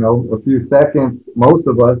know, a few seconds, most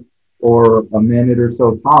of us, or a minute or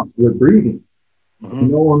so tops with breathing. Mm-hmm.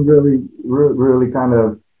 No one really kind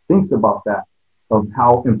of thinks about that, of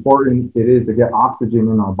how important it is to get oxygen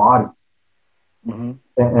in our body. Mm-hmm.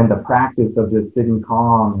 And the practice of just sitting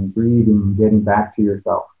calm and breathing and getting back to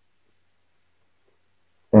yourself.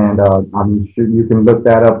 And I'm sure you can look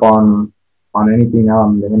that up on anything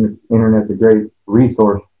on the internet's a great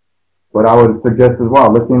resource. But I would suggest as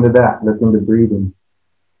well, look into that, look into breathing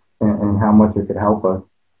and how much it could help us.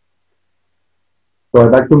 So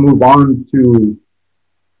I'd like to move on to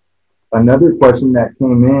another question that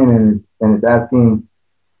came in, and it's asking,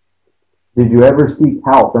 did you ever seek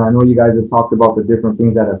help? And I know you guys have talked about the different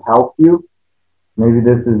things that have helped you. Maybe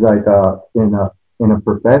this is like in a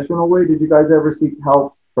professional way. Did you guys ever seek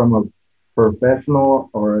help from a professional,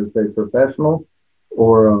 or say professional,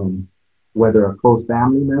 or whether a close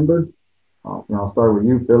family member? I'll start with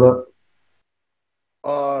you, Philip.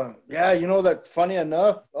 Yeah, that funny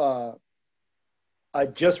enough, I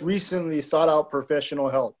just recently sought out professional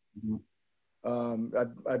help.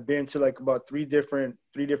 I've been to like about three different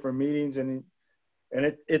meetings, and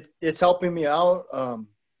it's helping me out.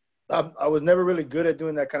 I was never really good at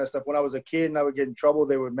doing that kind of stuff. When I was a kid and I would get in trouble,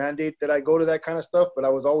 they would mandate that I go to that kind of stuff, but I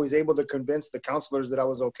was always able to convince the counselors that I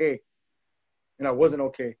was okay, and I wasn't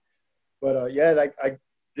okay. But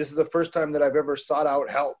this is the first time that I've ever sought out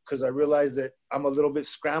help, because I realized that I'm a little bit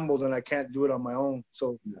scrambled and I can't do it on my own.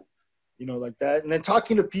 So, like that. And then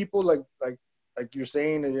talking to people like you're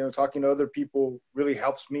saying, and, talking to other people really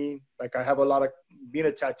helps me. Like, I have a lot of, being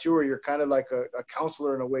a tattooer, you're kind of like a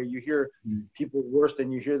counselor in a way. You hear people's worst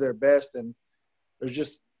and you hear their best. And there's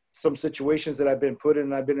just some situations that I've been put in,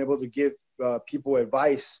 and I've been able to give people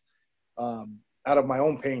advice out of my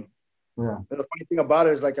own pain. Yeah. And the funny thing about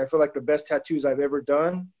it is, like, I feel like the best tattoos I've ever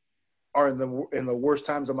done are in the worst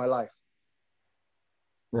times of my life.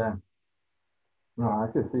 Yeah. No,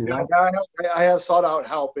 I can see that. I have sought out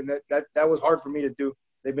help, and that was hard for me to do.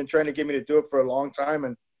 They've been trying to get me to do it for a long time,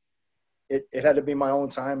 and it had to be my own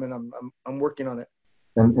time, and I'm working on it.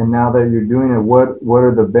 And now that you're doing it, what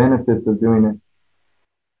are the benefits of doing it?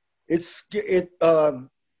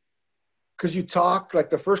 Because you talk, like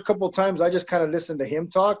the first couple of times, I just kind of listened to him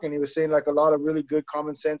talk, and he was saying like a lot of really good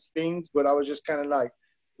common sense things, but I was just kind of like,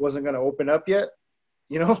 wasn't going to open up yet,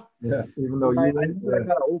 Yeah. Even though I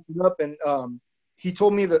got to open up. And he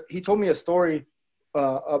told me a story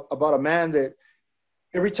about a man that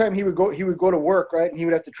every time he would go to work, right, and he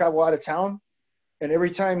would have to travel out of town. And every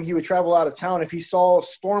time he would travel out of town, if he saw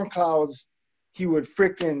storm clouds, he would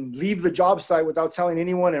freaking leave the job site without telling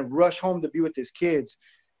anyone and rush home to be with his kids.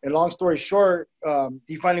 And long story short,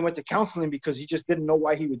 he finally went to counseling because he just didn't know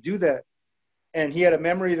why he would do that. And he had a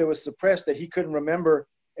memory that was suppressed that he couldn't remember.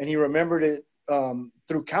 And he remembered it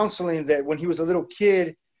through counseling, that when he was a little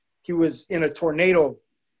kid, he was in a tornado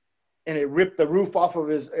and it ripped the roof off of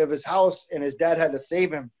his house, and his dad had to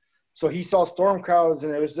save him. So he saw storm clouds,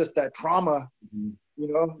 and it was just that trauma,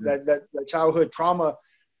 that childhood trauma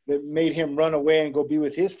that made him run away and go be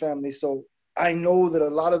with his family. So I know that a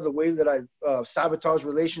lot of the way that I sabotage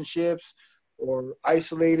relationships or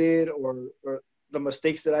isolated or the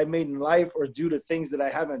mistakes that I made in life are due to things that I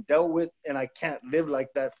haven't dealt with, and I can't live like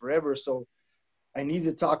that forever. So I need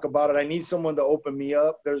to talk about it. I need someone to open me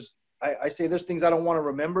up. I say there's things I don't want to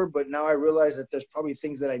remember, but now I realize that there's probably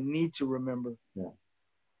things that I need to remember. Yeah.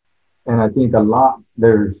 And I think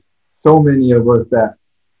there's so many of us that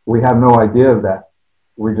we have no idea of that.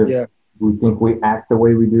 We think we act the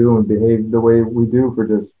way we do and behave the way we do for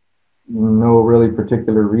just no really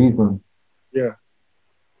particular reason. Yeah.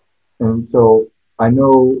 And so I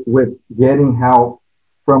know with getting help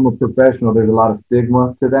from a professional, there's a lot of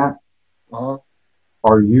stigma to that. Uh-huh.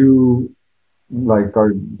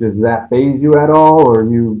 Does that faze you at all, or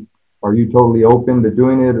are you totally open to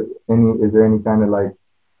doing it? Is there any kind of like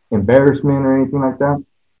embarrassment or anything like that?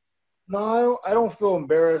 No, I don't feel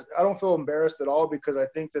embarrassed. I don't feel embarrassed at all, because I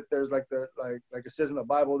think that there's like it says in the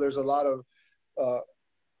Bible, there's a lot of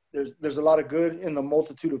there's a lot of good in the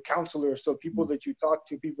multitude of counselors. So people that you talk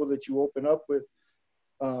to, people that you open up with.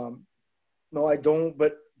 No, I don't.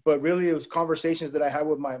 But really, it was conversations that I had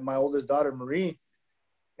with my oldest daughter, Marie,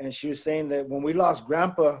 and she was saying that when we lost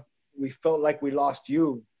Grandpa, we felt like we lost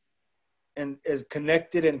you. And as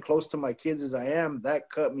connected and close to my kids as I am, that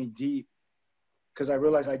cut me deep, because I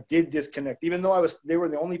realized I did disconnect. Even though they were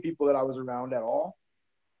the only people that I was around at all,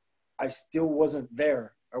 I still wasn't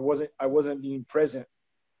there. I wasn't being present.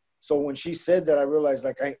 So when she said that, I realized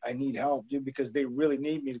like I need help, dude, because they really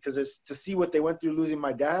need me. Because it's to see what they went through losing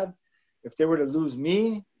my dad. If they were to lose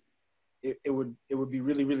me, it would be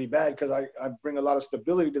really, really bad, because I bring a lot of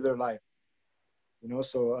stability to their life.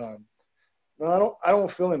 So no, I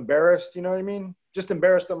don't feel embarrassed, you know what I mean? Just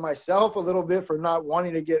embarrassed of myself a little bit for not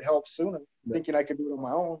wanting to get help sooner, thinking I could do it on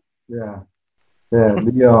my own. Yeah. Yeah.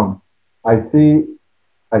 I see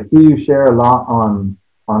you share a lot on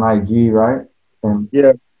IG, right? And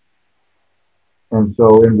yeah. And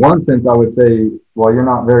so in one sense, I would say, well, you're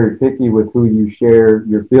not very picky with who you share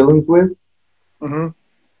your feelings with. Mm-hmm.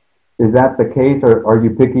 Is that the case, or are you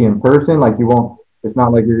picky in person? Like it's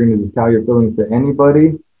not like you're going to just tell your feelings to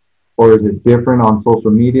anybody, or is it different on social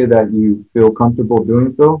media that you feel comfortable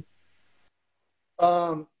doing so?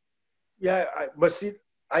 Yeah, but see,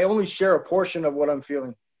 I only share a portion of what I'm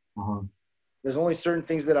feeling. Uh-huh. There's only certain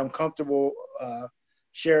things that I'm comfortable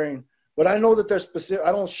sharing. But I know that there's specific.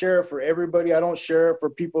 I don't share it for everybody. I don't share it for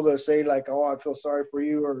people to say like, "Oh, I feel sorry for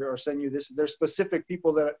you," or send you this. There's specific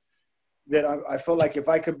people that I feel like if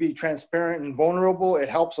I could be transparent and vulnerable, it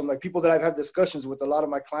helps them. Like people that I've had discussions with, a lot of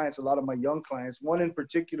my clients, a lot of my young clients. One in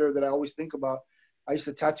particular that I always think about. I used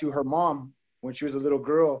to tattoo her mom when she was a little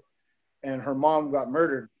girl, and her mom got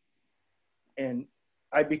murdered, and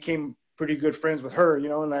I became pretty good friends with her, you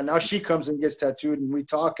know. And now she comes and gets tattooed, and we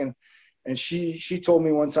talk, and she told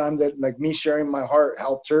me one time that like me sharing my heart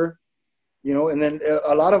helped her, you know. And then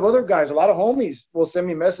a lot of other guys, a lot of homies will send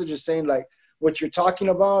me messages saying like, what you're talking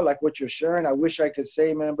about, like what you're sharing, I wish I could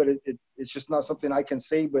say, man, but it's just not something I can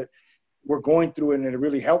say, but we're going through it and it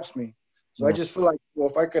really helps me. So I just feel like, well,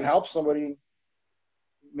 if I could help somebody,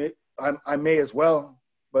 I may as well.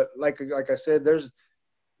 But like I said,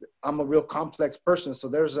 I'm a real complex person. So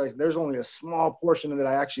there's only a small portion that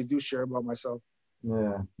I actually do share about myself.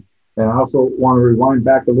 Yeah. And I also want to rewind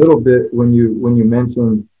back a little bit when you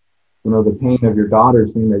mentioned, you know, the pain of your daughter,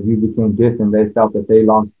 saying that you became distant, they felt that they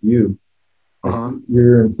lost you.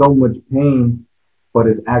 You're in so much pain, but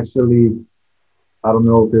it's actually, I don't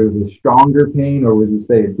know if it was a stronger pain or would you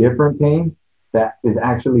say a different pain that is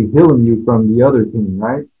actually healing you from the other pain,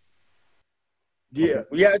 right? Yeah,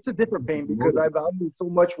 it's a different pain because I value so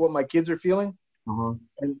much what my kids are feeling,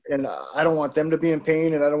 and I don't want them to be in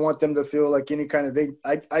pain, and I don't want them to feel like any kind of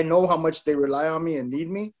I know how much they rely on me and need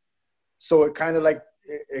me, so it kind of like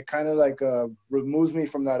removes me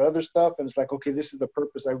from that other stuff, and it's like, okay, this is the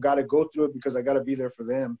purpose. I've got to go through it because I got to be there for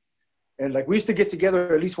them. And like we used to get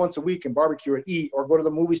together at least once a week and barbecue and eat or go to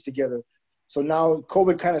the movies together. So now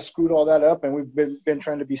COVID kind of screwed all that up, and we've been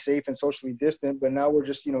trying to be safe and socially distant. But now we're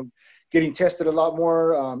just, you know, getting tested a lot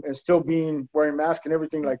more and still wearing masks and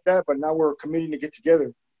everything like that. But now we're committing to get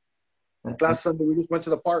together. Like last Sunday, we just went to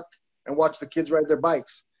the park and watched the kids ride their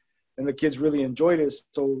bikes, and the kids really enjoyed it.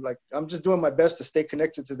 So like I'm just doing my best to stay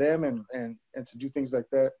connected to them and to do things like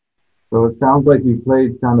that. So it sounds like you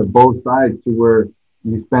played kind of both sides, to where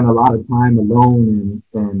you spend a lot of time alone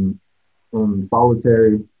and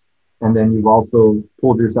solitary. And then you've also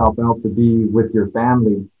pulled yourself out to be with your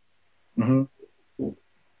family.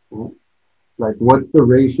 Like, what's the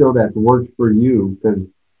ratio that's worked for you? Because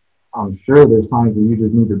I'm sure there's times where you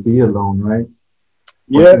just need to be alone, right?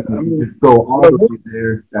 Yeah, I mean, just go all the way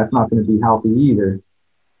there. That's not going to be healthy either.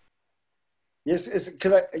 Yes, it's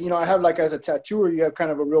because I have, like, as a tattooer, you have kind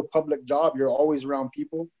of a real public job. You're always around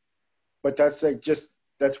people, but that's like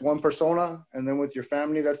that's one persona, and then with your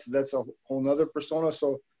family, that's a whole nother persona.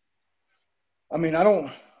 So I mean, I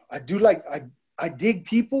dig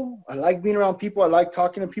people. I like being around people. I like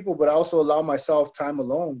talking to people, but I also allow myself time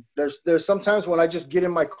alone. There's sometimes when I just get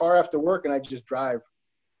in my car after work and I just drive,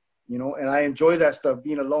 you know, and I enjoy that stuff,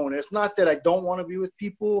 being alone. It's not that I don't want to be with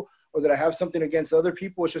people or that I have something against other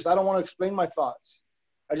people. It's just I don't want to explain my thoughts.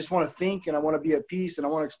 I just want to think, and I want to be at peace, and I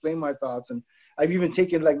want to explain my thoughts. And I've even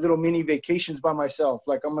taken like little mini vacations by myself.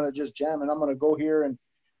 Like I'm going to just jam and I'm going to go here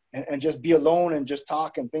and just be alone and just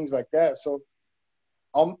talk and things like that. So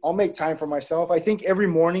I'll make time for myself. I think every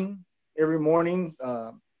morning,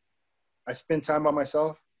 I spend time by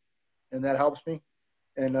myself, and that helps me.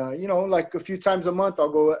 And you know, like a few times a month, I'll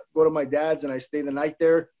go to my dad's and I stay the night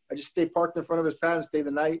there. I just stay parked in front of his pad and stay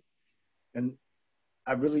the night. And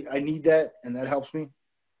I need that, and that helps me.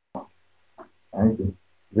 Thank you.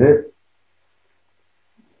 Vic,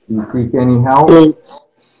 do you seek any help?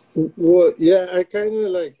 Well, yeah, I kind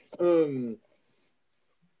of like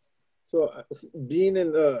so being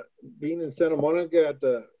in Santa Monica at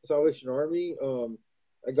the Salvation Army,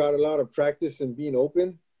 I got a lot of practice in being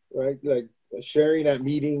open, right? Like sharing at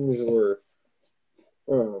meetings or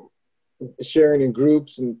sharing in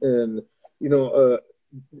groups, and you know,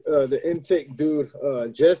 the intake dude,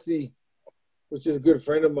 Jesse, which is a good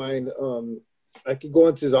friend of mine. I could go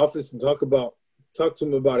into his office and talk to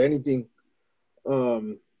him about anything.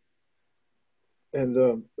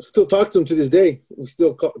 And still talk to him to this day. We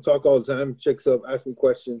still talk all the time, checks up, ask me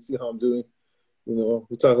questions, see how I'm doing. You know,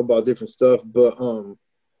 we talk about different stuff. But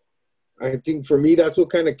I think for me, that's what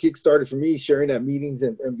kind of kickstarted for me, sharing at meetings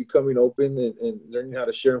and becoming open and learning how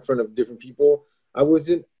to share in front of different people. I would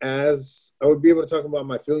be able to talk about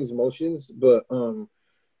my feelings, emotions, but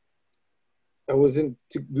I wasn't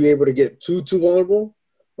to be able to get too vulnerable.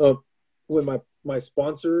 With my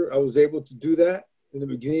sponsor, I was able to do that in the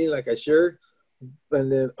beginning, like I shared.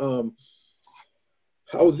 And then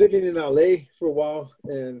I was living in LA for a while,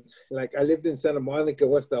 and like I lived in Santa Monica,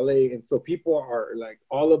 West LA, and so people are like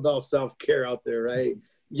all about self-care out there, right?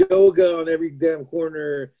 Yoga on every damn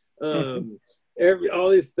corner, all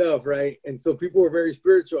this stuff, right? And so people were very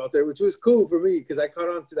spiritual out there, which was cool for me because I caught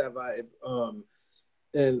on to that vibe.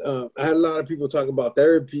 And I had a lot of people talk about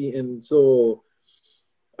therapy, and so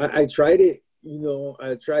I tried it. You know,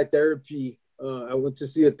 I tried therapy. I went to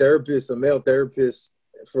see a therapist, a male therapist,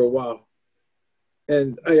 for a while,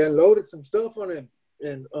 and I unloaded some stuff on him,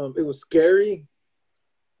 and it was scary.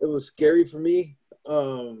 It was scary for me.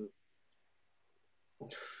 I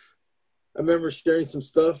remember sharing some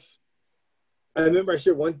stuff. I remember I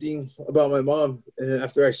shared one thing about my mom, and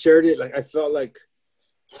after I shared it, like I felt like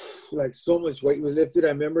so much weight was lifted. I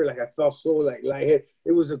remember like I felt so like lightheaded.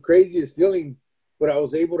 It was the craziest feeling, but I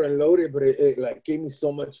was able to unload it. But it like gave me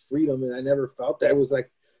so much freedom, and I never felt that. It was like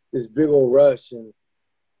this big old rush, and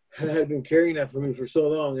I had been carrying that for me for so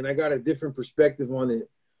long, and I got a different perspective on it.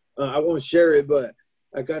 I won't share it, but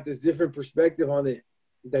I got this different perspective on it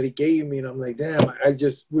that he gave me, and I'm like, damn, I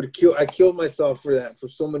just would have killed. I killed myself for that for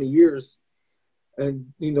so many years,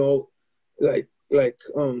 and you know, I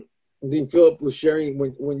think Philip was sharing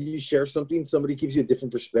when you share something, somebody gives you a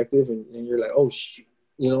different perspective, and you're like, oh,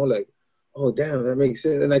 you know, like, oh, damn, that makes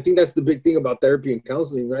sense. And I think that's the big thing about therapy and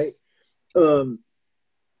counseling, right?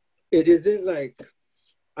 It isn't like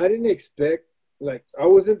I didn't expect, like, I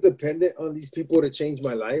wasn't dependent on these people to change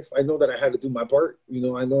my life. I know that I had to do my part. You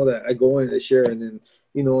know, I know that I go in and share, and then,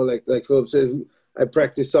 you know, like Philip says, I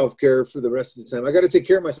practice self-care for the rest of the time. I got to take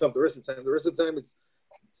care of myself the rest of the time. The rest of the time, it's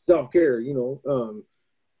self-care, you know.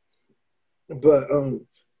 But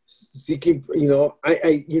seeking, you know,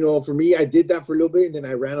 I you know, for me, I did that for a little bit, and then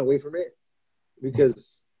I ran away from it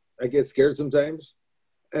because I get scared sometimes.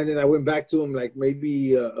 And then I went back to him, like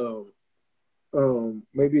maybe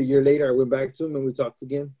maybe a year later. I went back to him and we talked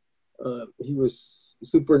again. He was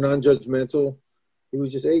super non-judgmental. He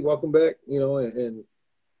was just, hey, welcome back, you know, and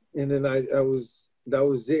then I was, that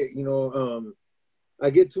was it, you know. I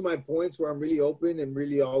get to my points where I'm really open and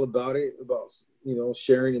really all about it, about, you know,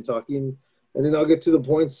 sharing and talking. And then I'll get to the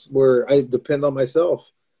points where I depend on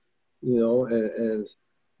myself, you know,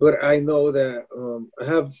 but I know that I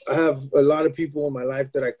have a lot of people in my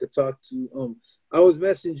life that I could talk to. I was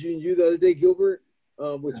messaging you the other day, Gilbert,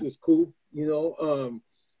 which was cool. You know,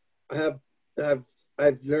 I've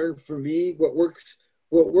learned for me what works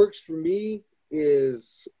for me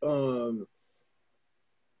is I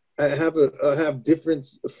have different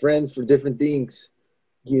friends for different things.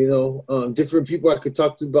 You know, different people I could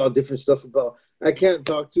talk to about different stuff about. I can't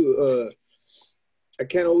always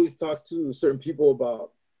talk to certain people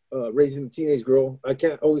about raising a teenage girl. I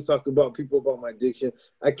can't always talk about people about my addiction.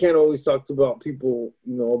 I can't always talk about people,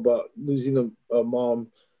 you know, about losing a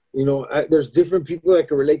mom. You know, there's different people that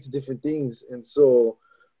can relate to different things. And so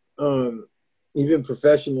even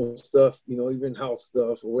professional stuff, you know, even health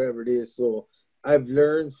stuff or whatever it is. So I've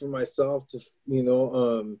learned for myself to, you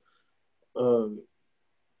know,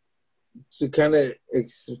 to kind of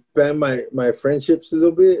expand my friendships a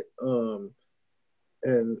little bit,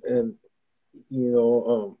 and you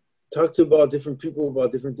know, talk to about different people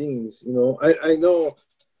about different things. You know, I know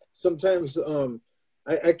sometimes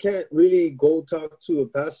I can't really go talk to a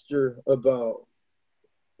pastor about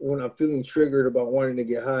when I'm feeling triggered about wanting to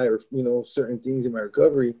get high or, you know, certain things in my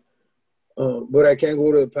recovery. But I can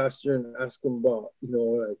go to the pastor and ask him about, you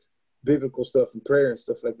know, like biblical stuff and prayer and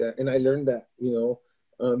stuff like that. And I learned that, you know,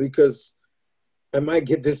 because I might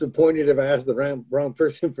get disappointed if I ask the wrong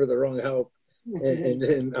person for the wrong help. And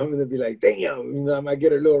then I'm going to be like, damn, you know, I might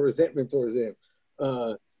get a little resentment towards them.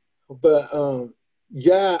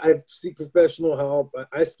 Yeah, I seek professional help.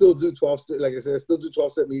 I still do 12-step, like I said, I still do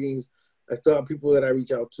 12-step meetings. I still have people that I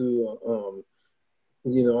reach out to.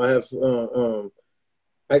 You know, I have, you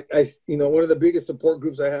know, one of the biggest support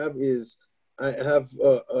groups I have is I have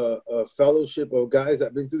a fellowship of guys that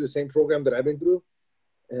have been through the same program that I've been through.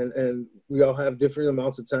 And we all have different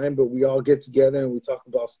amounts of time, but we all get together and we talk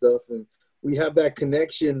about stuff and we have that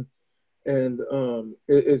connection. And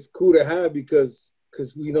it's cool to have because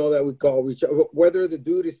we know that we call reach out, whether the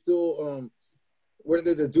dude is still,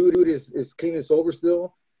 whether the dude is clean and sober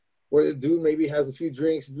still, whether the dude maybe has a few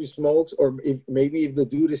drinks, a few smokes, or maybe if the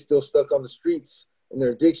dude is still stuck on the streets in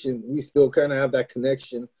their addiction, we still kind of have that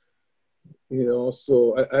connection, you know.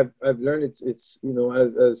 So I've learned it's you know,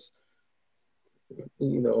 as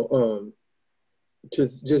you know,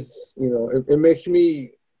 just you know, it makes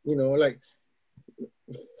me, you know, like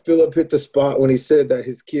Philip hit the spot when he said that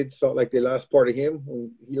his kids felt like they lost part of him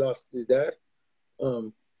when he lost his dad.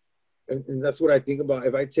 And that's what I think about.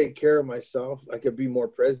 If I take care of myself, I could be more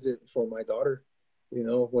present for my daughter. You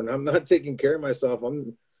know, when I'm not taking care of myself,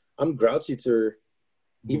 I'm grouchy to her.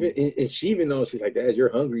 Even and she even knows, she's like, Dad,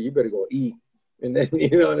 you're hungry. You better go eat. And then,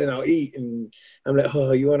 you know, and then I'll eat. And I'm like,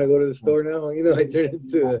 oh, you want to go to the store now? You know, I turn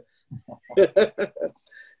into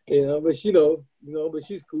you know, but she knows, you know, but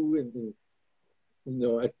she's cool. And You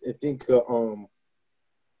know, I think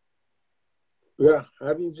yeah,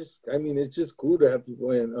 it's just cool to have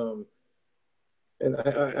people, and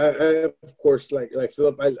I of course, like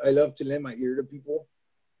Philip, I love to lend my ear to people.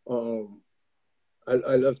 Um,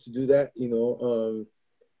 I love to do that.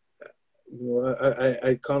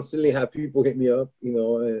 I constantly have people hit me up.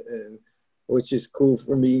 And which is cool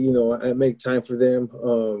for me. I make time for them.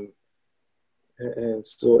 And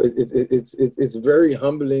so it's very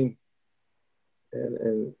humbling,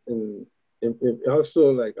 and it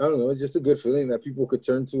also, like, I don't know, it's just a good feeling that people could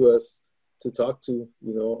turn to us to talk to.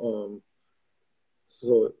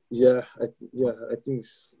 So yeah, I think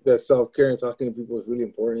that self-care and talking to people is really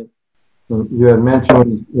important. You had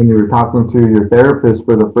mentioned when you were talking to your therapist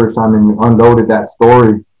for the first time and you unloaded that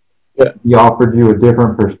story, Yeah. he offered you a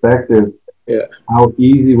different perspective. Yeah. How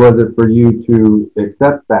easy was it for you to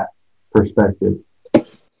accept that perspective?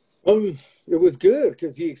 It was good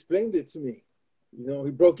because he explained it to me.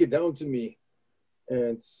 He broke it down to me,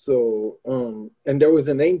 and so and there was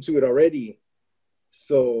a name to it already.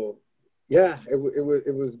 So yeah,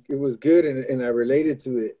 it was good, and I related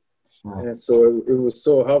to it, and so it was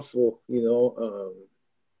so helpful.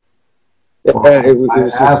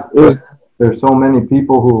 There's so many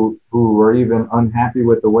people who are even unhappy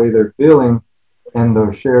with the way they're feeling, and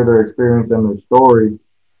they'll share their experience and their story,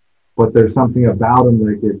 but there's something about them,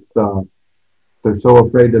 like they're so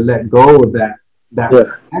afraid to let go of that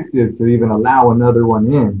perspective to even allow another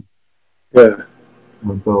one in. Yeah.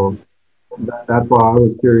 And so that's why I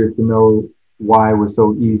was curious to know why it was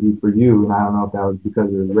so easy for you. And I don't know if that was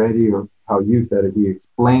because it was ready or how you said it. He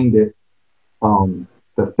explained it,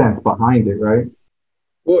 the sense behind it, right?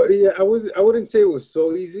 Well, yeah, I wouldn't say it was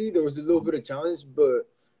so easy. There was a little bit of challenge, but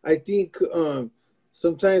I think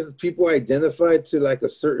sometimes people identify to like a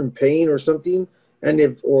certain pain or something, and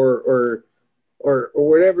if or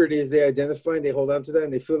whatever it is they identify, and they hold on to that,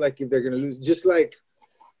 and they feel like if they're gonna lose, just like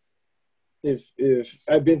if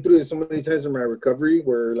I've been through this so many times in my recovery,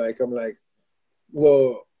 where like I'm like,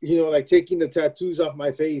 well, like taking the tattoos off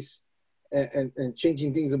my face and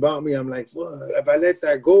changing things about me. I'm like, well, if I let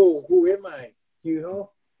that go, who am I?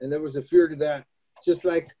 And there was a fear to that. Just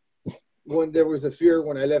like when there was a fear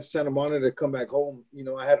when I left Santa Monica to come back home,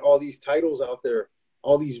 I had all these titles out there,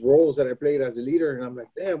 all these roles that I played as a leader. And I'm like,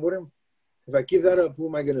 damn, if I give that up, who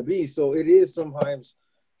am I going to be? So it is sometimes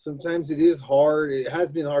it is hard. It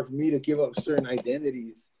has been hard for me to give up certain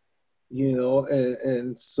identities,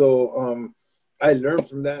 and so I learned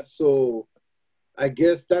from that. So I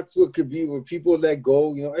guess that's what could be where people let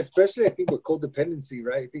go, especially I think with codependency,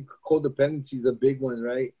 right? I think codependency is a big one,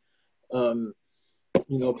 right?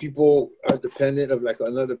 People are dependent of like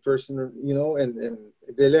another person, and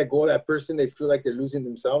if they let go of that person, they feel like they're losing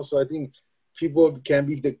themselves. So I think people can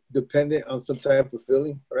be dependent on some type of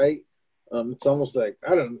feeling, right? It's almost like,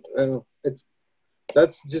 I don't know.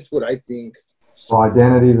 That's just what I think. Well,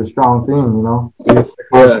 identity is a strong thing,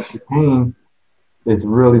 Yeah. Pain, it's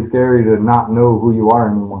really scary to not know who you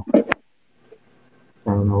are anymore. And,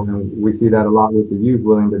 and we see that a lot with the youth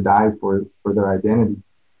willing to die for their identity.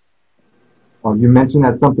 You mentioned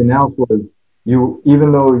that something else was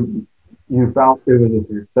even though you felt it was a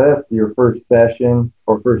success, your first session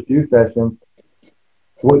or first few sessions,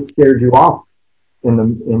 what scared you off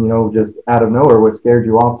just out of nowhere? What scared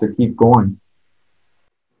you off to keep going?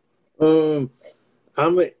 I'm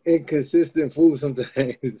an inconsistent fool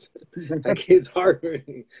sometimes. It's hard for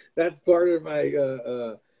me. That's part of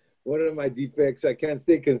my one of my defects. I can't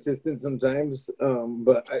stay consistent sometimes.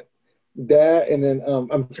 But that, and then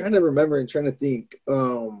I'm trying to remember and trying to think.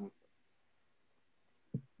 I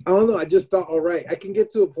don't know. I just felt all right. I can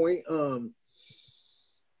get to a point.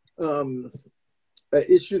 An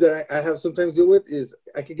issue that I have sometimes deal with is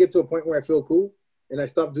I can get to a point where I feel cool, and I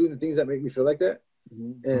stop doing the things that make me feel like that.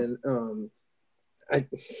 Mm-hmm. And I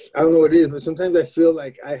don't know what it is, but sometimes I feel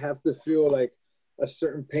like I have to feel like a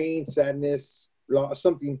certain pain, sadness, loss,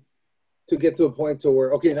 something to get to a point to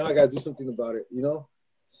where, okay, now I got to do something about it,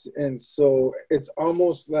 And so it's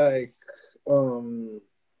almost like I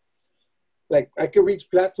could reach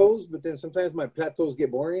plateaus, but then sometimes my plateaus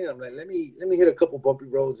get boring. I'm like, let me hit a couple bumpy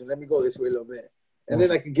roads and let me go this way a little bit. And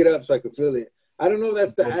then I can get up so I can feel it. I don't know if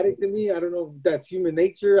that's the addict in me. I don't know if that's human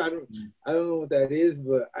nature. I don't know what that is,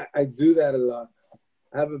 but I do that a lot.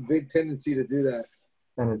 I have a big tendency to do that.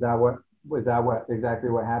 And is that exactly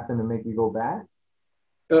what happened to make you go back?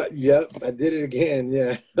 Yep, I did it again.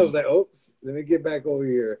 Yeah, I was like, oh, let me get back over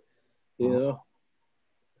here.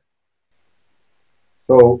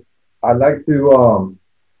 So I'd like to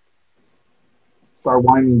start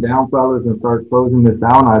winding down, fellas, and start closing this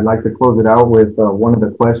down. I'd like to close it out with one of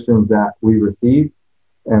the questions that we received.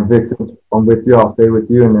 And Vic, since I'm with you, I'll stay with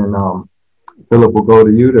you, and then Philip will go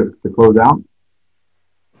to you to close out.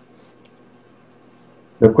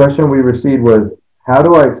 The question we received was, how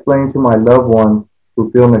do I explain to my loved ones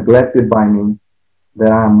who feel neglected by me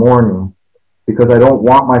that I am mourning? Because I don't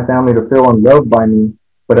want my family to feel unloved by me,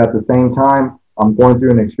 but at the same time, I'm going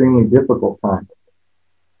through an extremely difficult time.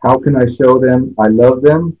 How can I show them I love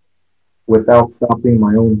them without stopping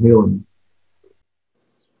my own healing?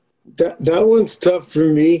 That one's tough for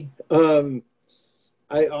me.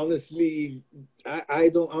 I honestly, I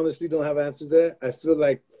don't have answers to that. I feel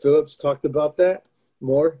like Phillips talked about that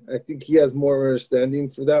more. I think he has more understanding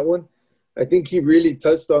for that one. I think he really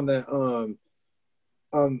touched on that.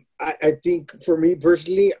 I think for me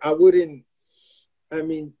personally, I wouldn't. I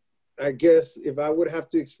mean, I guess if I would have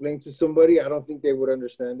to explain to somebody, I don't think they would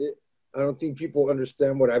understand it. I don't think people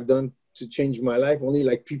understand what I've done to change my life. Only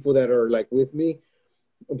like people that are like with me.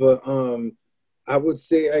 But I would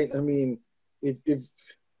say, I mean, if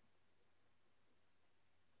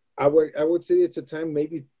I would say it's a time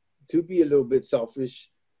maybe to be a little bit selfish,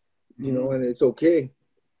 you know, and it's okay,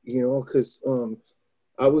 you know, because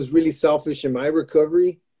I was really selfish in my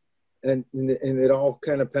recovery, and it all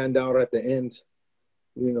kind of panned out at the end,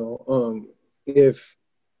 you know. If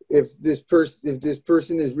this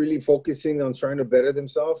person is really focusing on trying to better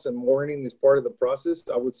themselves and mourning is part of the process,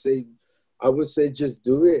 I would say just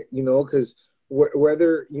do it, you know, because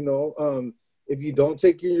whether, you know, if you don't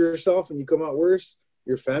take care of yourself and you come out worse,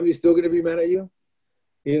 your family's still going to be mad at you,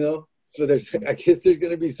 you know. So I guess there's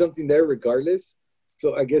going to be something there regardless.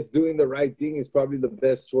 So I guess doing the right thing is probably the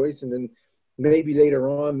best choice. And then maybe later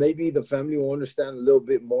on, maybe the family will understand a little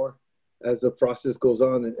bit more as the process goes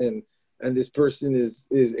on, and this person is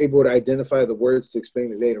able to identify the words to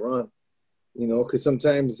explain it later on, you know, because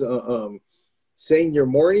sometimes saying your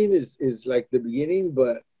mourning is like the beginning,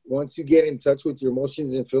 but once you get in touch with your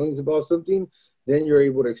emotions and feelings about something, then you're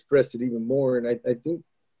able to express it even more. And I think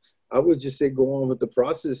I would just say go on with the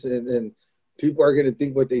process, and people are going to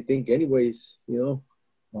think what they think anyways, you know.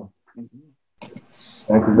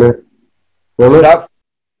 Thank you, Vic.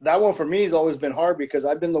 That one for me has always been hard because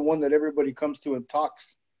I've been the one that everybody comes to and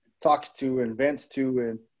talks to and vents to,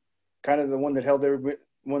 and kind of the one that held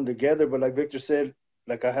everyone together. But like Victor said,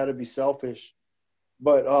 like I had to be selfish.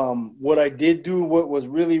 But what I did do, what was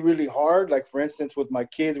really, really hard, like for instance, with my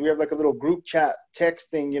kids, we have like a little group chat text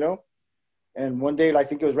thing, you know? And one day, I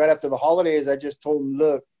think it was right after the holidays, I just told them,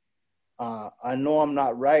 look, I know I'm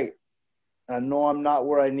not right. I know I'm not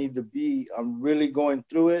where I need to be. I'm really going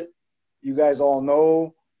through it. You guys all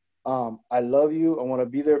know I love you. I want to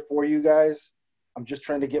be there for you guys. I'm just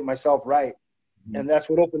trying to get myself right. Mm-hmm. And that's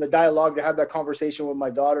what opened the dialogue to have that conversation with my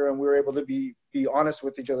daughter, and we were able to be honest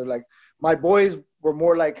with each other. Like, my boys were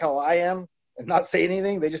more like how I am and not say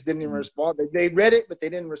anything. They just didn't even respond. They read it, but they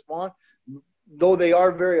didn't respond. Though they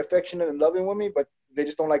are very affectionate and loving with me, but they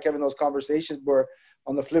just don't like having those conversations. Where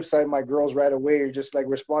on the flip side, my girls right away are just like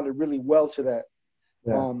responded really well to that.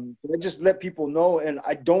 Yeah. I just let people know, and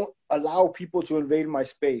I don't allow people to invade my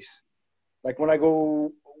space. Like when I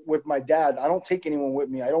go with my dad, I don't take anyone with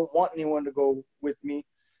me. I don't want anyone to go with me.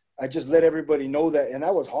 I just let everybody know that. And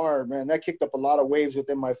that was hard, man. That kicked up a lot of waves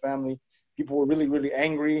within my family. People were really, really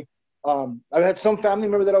angry. I've had some family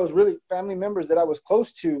members that I was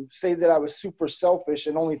close to say that I was super selfish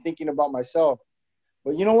and only thinking about myself.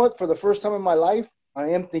 But you know what? For the first time in my life, I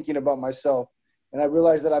am thinking about myself. And I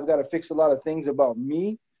realized that I've got to fix a lot of things about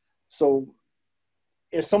me. So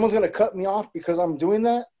if someone's going to cut me off because I'm doing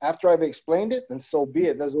that after I've explained it, then so be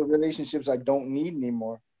it. Those are relationships I don't need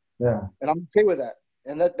anymore. Yeah. And I'm okay with that.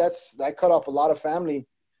 And I cut off a lot of family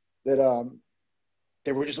that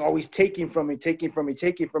they were just always taking from me.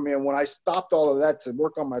 And when I stopped all of that to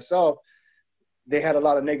work on myself, they had a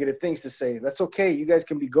lot of negative things to say. That's okay. You guys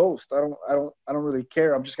can be ghosts. I don't really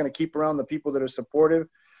care. I'm just going to keep around the people that are supportive,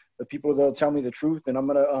 the people that'll tell me the truth. And I'm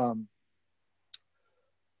going to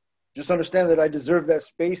just understand that I deserve that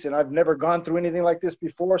space, and I've never gone through anything like this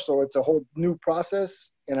before. So it's a whole new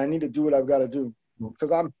process, and I need to do what I've got to do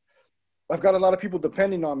because I've got a lot of people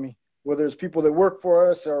depending on me, whether it's people that work for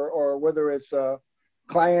us or whether it's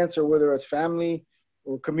clients or whether it's family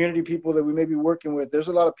or community people that we may be working with. There's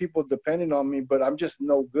a lot of people depending on me, but I'm just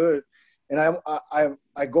no good. And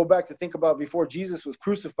I go back to think about before Jesus was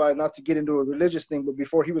crucified, not to get into a religious thing, but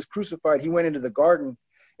before he was crucified, he went into the garden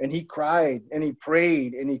and he cried and he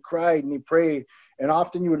prayed and he cried and he prayed. And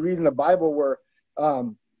often you would read in the Bible where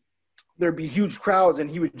there'd be huge crowds and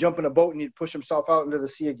he would jump in a boat and he'd push himself out into the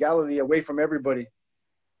Sea of Galilee away from everybody.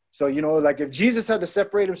 So, you know, like if Jesus had to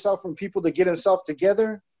separate himself from people to get himself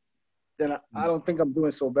together, then I don't think I'm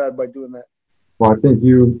doing so bad by doing that. Well, I think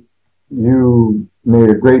you you made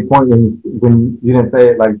a great point when you didn't say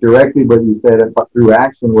it like directly, but you said it through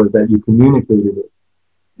action, was that you communicated it.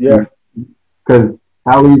 Yeah. Because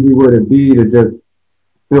how easy would it be to just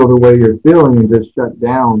feel the way you're feeling and just shut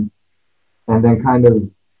down and then kind of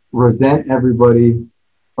resent everybody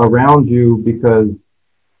around you because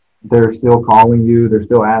they're still calling you, they're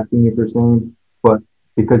still asking you for things, but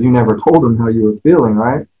because you never told them how you were feeling,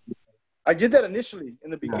 right? I did that initially.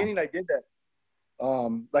 In the beginning, I did that.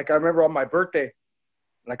 Like I remember on my birthday,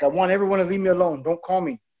 like I want everyone to leave me alone. Don't call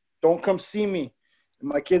me. Don't come see me. And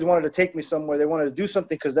my kids wanted to take me somewhere. They wanted to do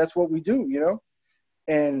something because that's what we do, you know?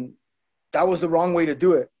 And that was the wrong way to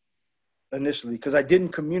do it initially because I didn't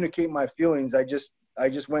communicate my feelings. I just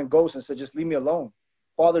went ghost and said, just leave me alone.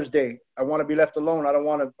 Father's Day, I want to be left alone. I don't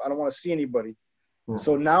want to see anybody. Yeah.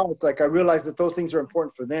 So now it's like I realize that those things are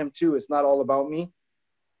important for them too. It's not all about me.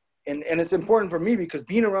 And it's important for me because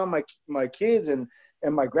being around my kids and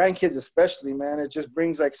my grandkids especially, man, it just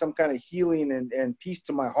brings like some kind of healing and peace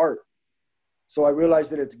to my heart. So I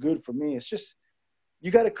realize that it's good for me. It's just,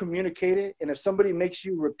 you got to communicate it. And if somebody makes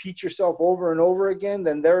you repeat yourself over and over again,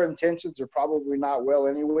 then their intentions are probably not well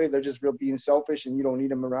anyway. They're just real being selfish and you don't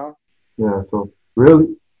need them around. Yeah, so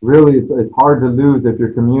really it's hard to lose if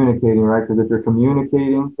you're communicating, right? Because if you're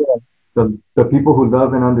communicating, the people who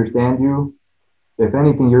love and understand you, if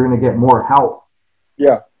anything, you're going to get more help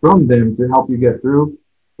from them to help you get through.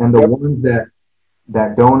 And the ones that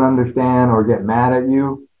don't understand or get mad at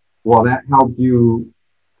you, well, that helps you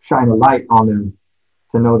shine a light on them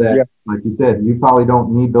to know that, like you said, you probably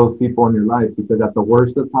don't need those people in your life because at the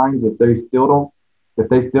worst of times, if they still don't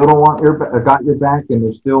got your back and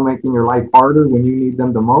they're still making your life harder when you need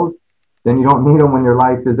them the most, then you don't need them when your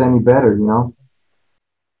life is any better, you know?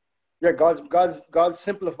 Yeah, God's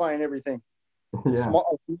simplifying everything. Yeah. A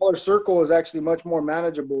smaller circle is actually much more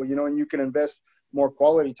manageable, you know, and you can invest more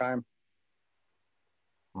quality time.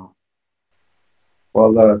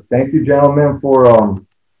 Well, thank you, gentlemen, for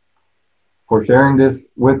sharing this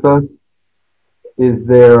with us. Is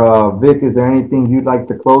there, Vic, is there anything you'd like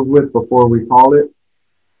to close with before we call it?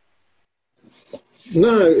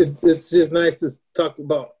 No, it's just nice to talk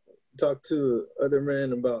to other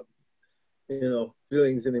men about, you know,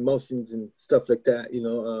 feelings and emotions and stuff like that, you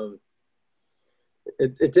know.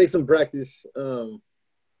 It takes some practice.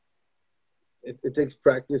 It takes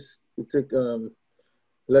practice. It took,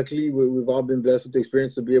 luckily, we've all been blessed with the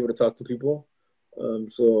experience to be able to talk to people.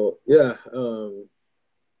 So yeah,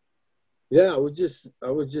 I would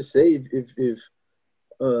just say if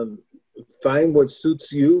find what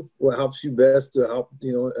suits you, what helps you best to help,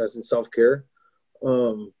 you know, as in self-care.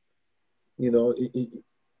 You know,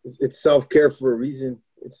 it's self-care for a reason.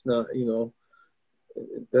 It's not, you know,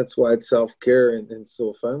 that's why it's self-care. And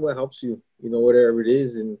so find what helps you, you know, whatever it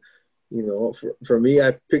is. And, you know, for me,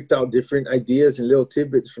 I've picked out different ideas and little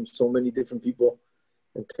tidbits from so many different people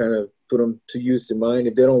and kind of put them to use in mind.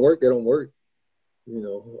 If they don't work, they don't work. You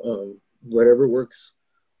know, whatever works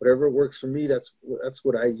for me, that's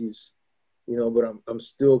what I use. You know, but I'm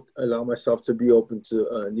still allow myself to be open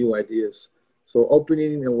to new ideas. So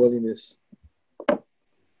opening and willingness.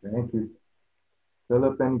 Thank you.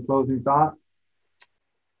 Philip, any closing thoughts?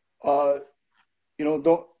 You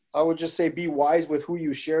know, I would just say be wise with who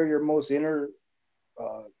you share your most inner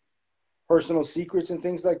personal secrets and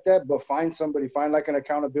things like that, but find like an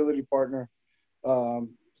accountability partner.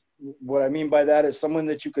 What I mean by that is someone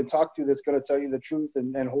that you can talk to that's going to tell you the truth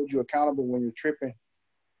and hold you accountable when you're tripping,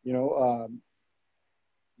 you know.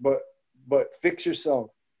 But fix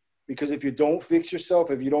yourself, because if you don't fix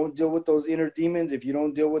yourself, if you don't deal with those inner demons, if you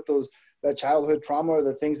don't deal with that childhood trauma or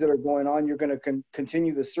the things that are going on, you're going to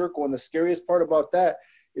continue the circle. And the scariest part about that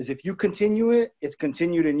is if you continue it, it's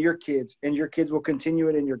continued in your kids, and your kids will continue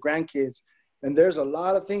it in your grandkids. And there's a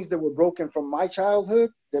lot of things that were broken from my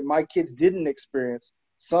childhood that my kids didn't experience.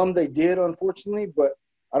 Some they did, unfortunately, but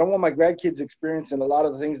I don't want my grandkids experiencing a lot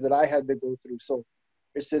of the things that I had to go through. So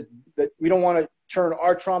it's just that we don't want to turn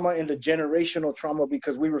our trauma into generational trauma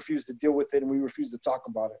because we refuse to deal with it and we refuse to talk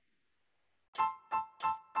about it.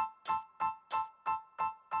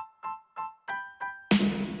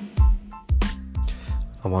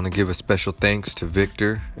 I want to give a special thanks to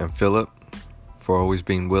Victor and Philip for always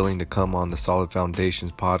being willing to come on the Solid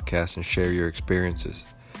Foundations podcast and share your experiences.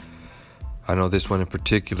 I know this one in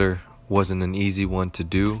particular wasn't an easy one to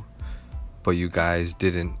do, but you guys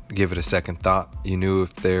didn't give it a second thought. You knew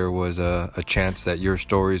if there was a chance that your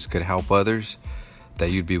stories could help others,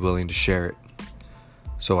 that you'd be willing to share it.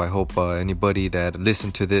 So I hope anybody that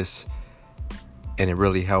listened to this and it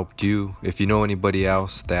really helped you, if you know anybody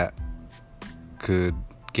else that could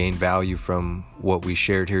gain value from what we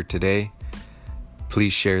shared here today,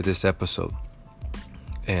 please share this episode.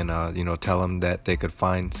 And, tell them that they could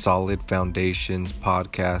find Solid Foundations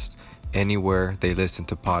podcast anywhere they listen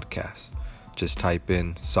to podcasts. Just type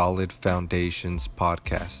in Solid Foundations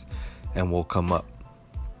podcast and we'll come up.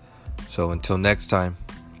 So until next time,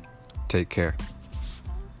 take care.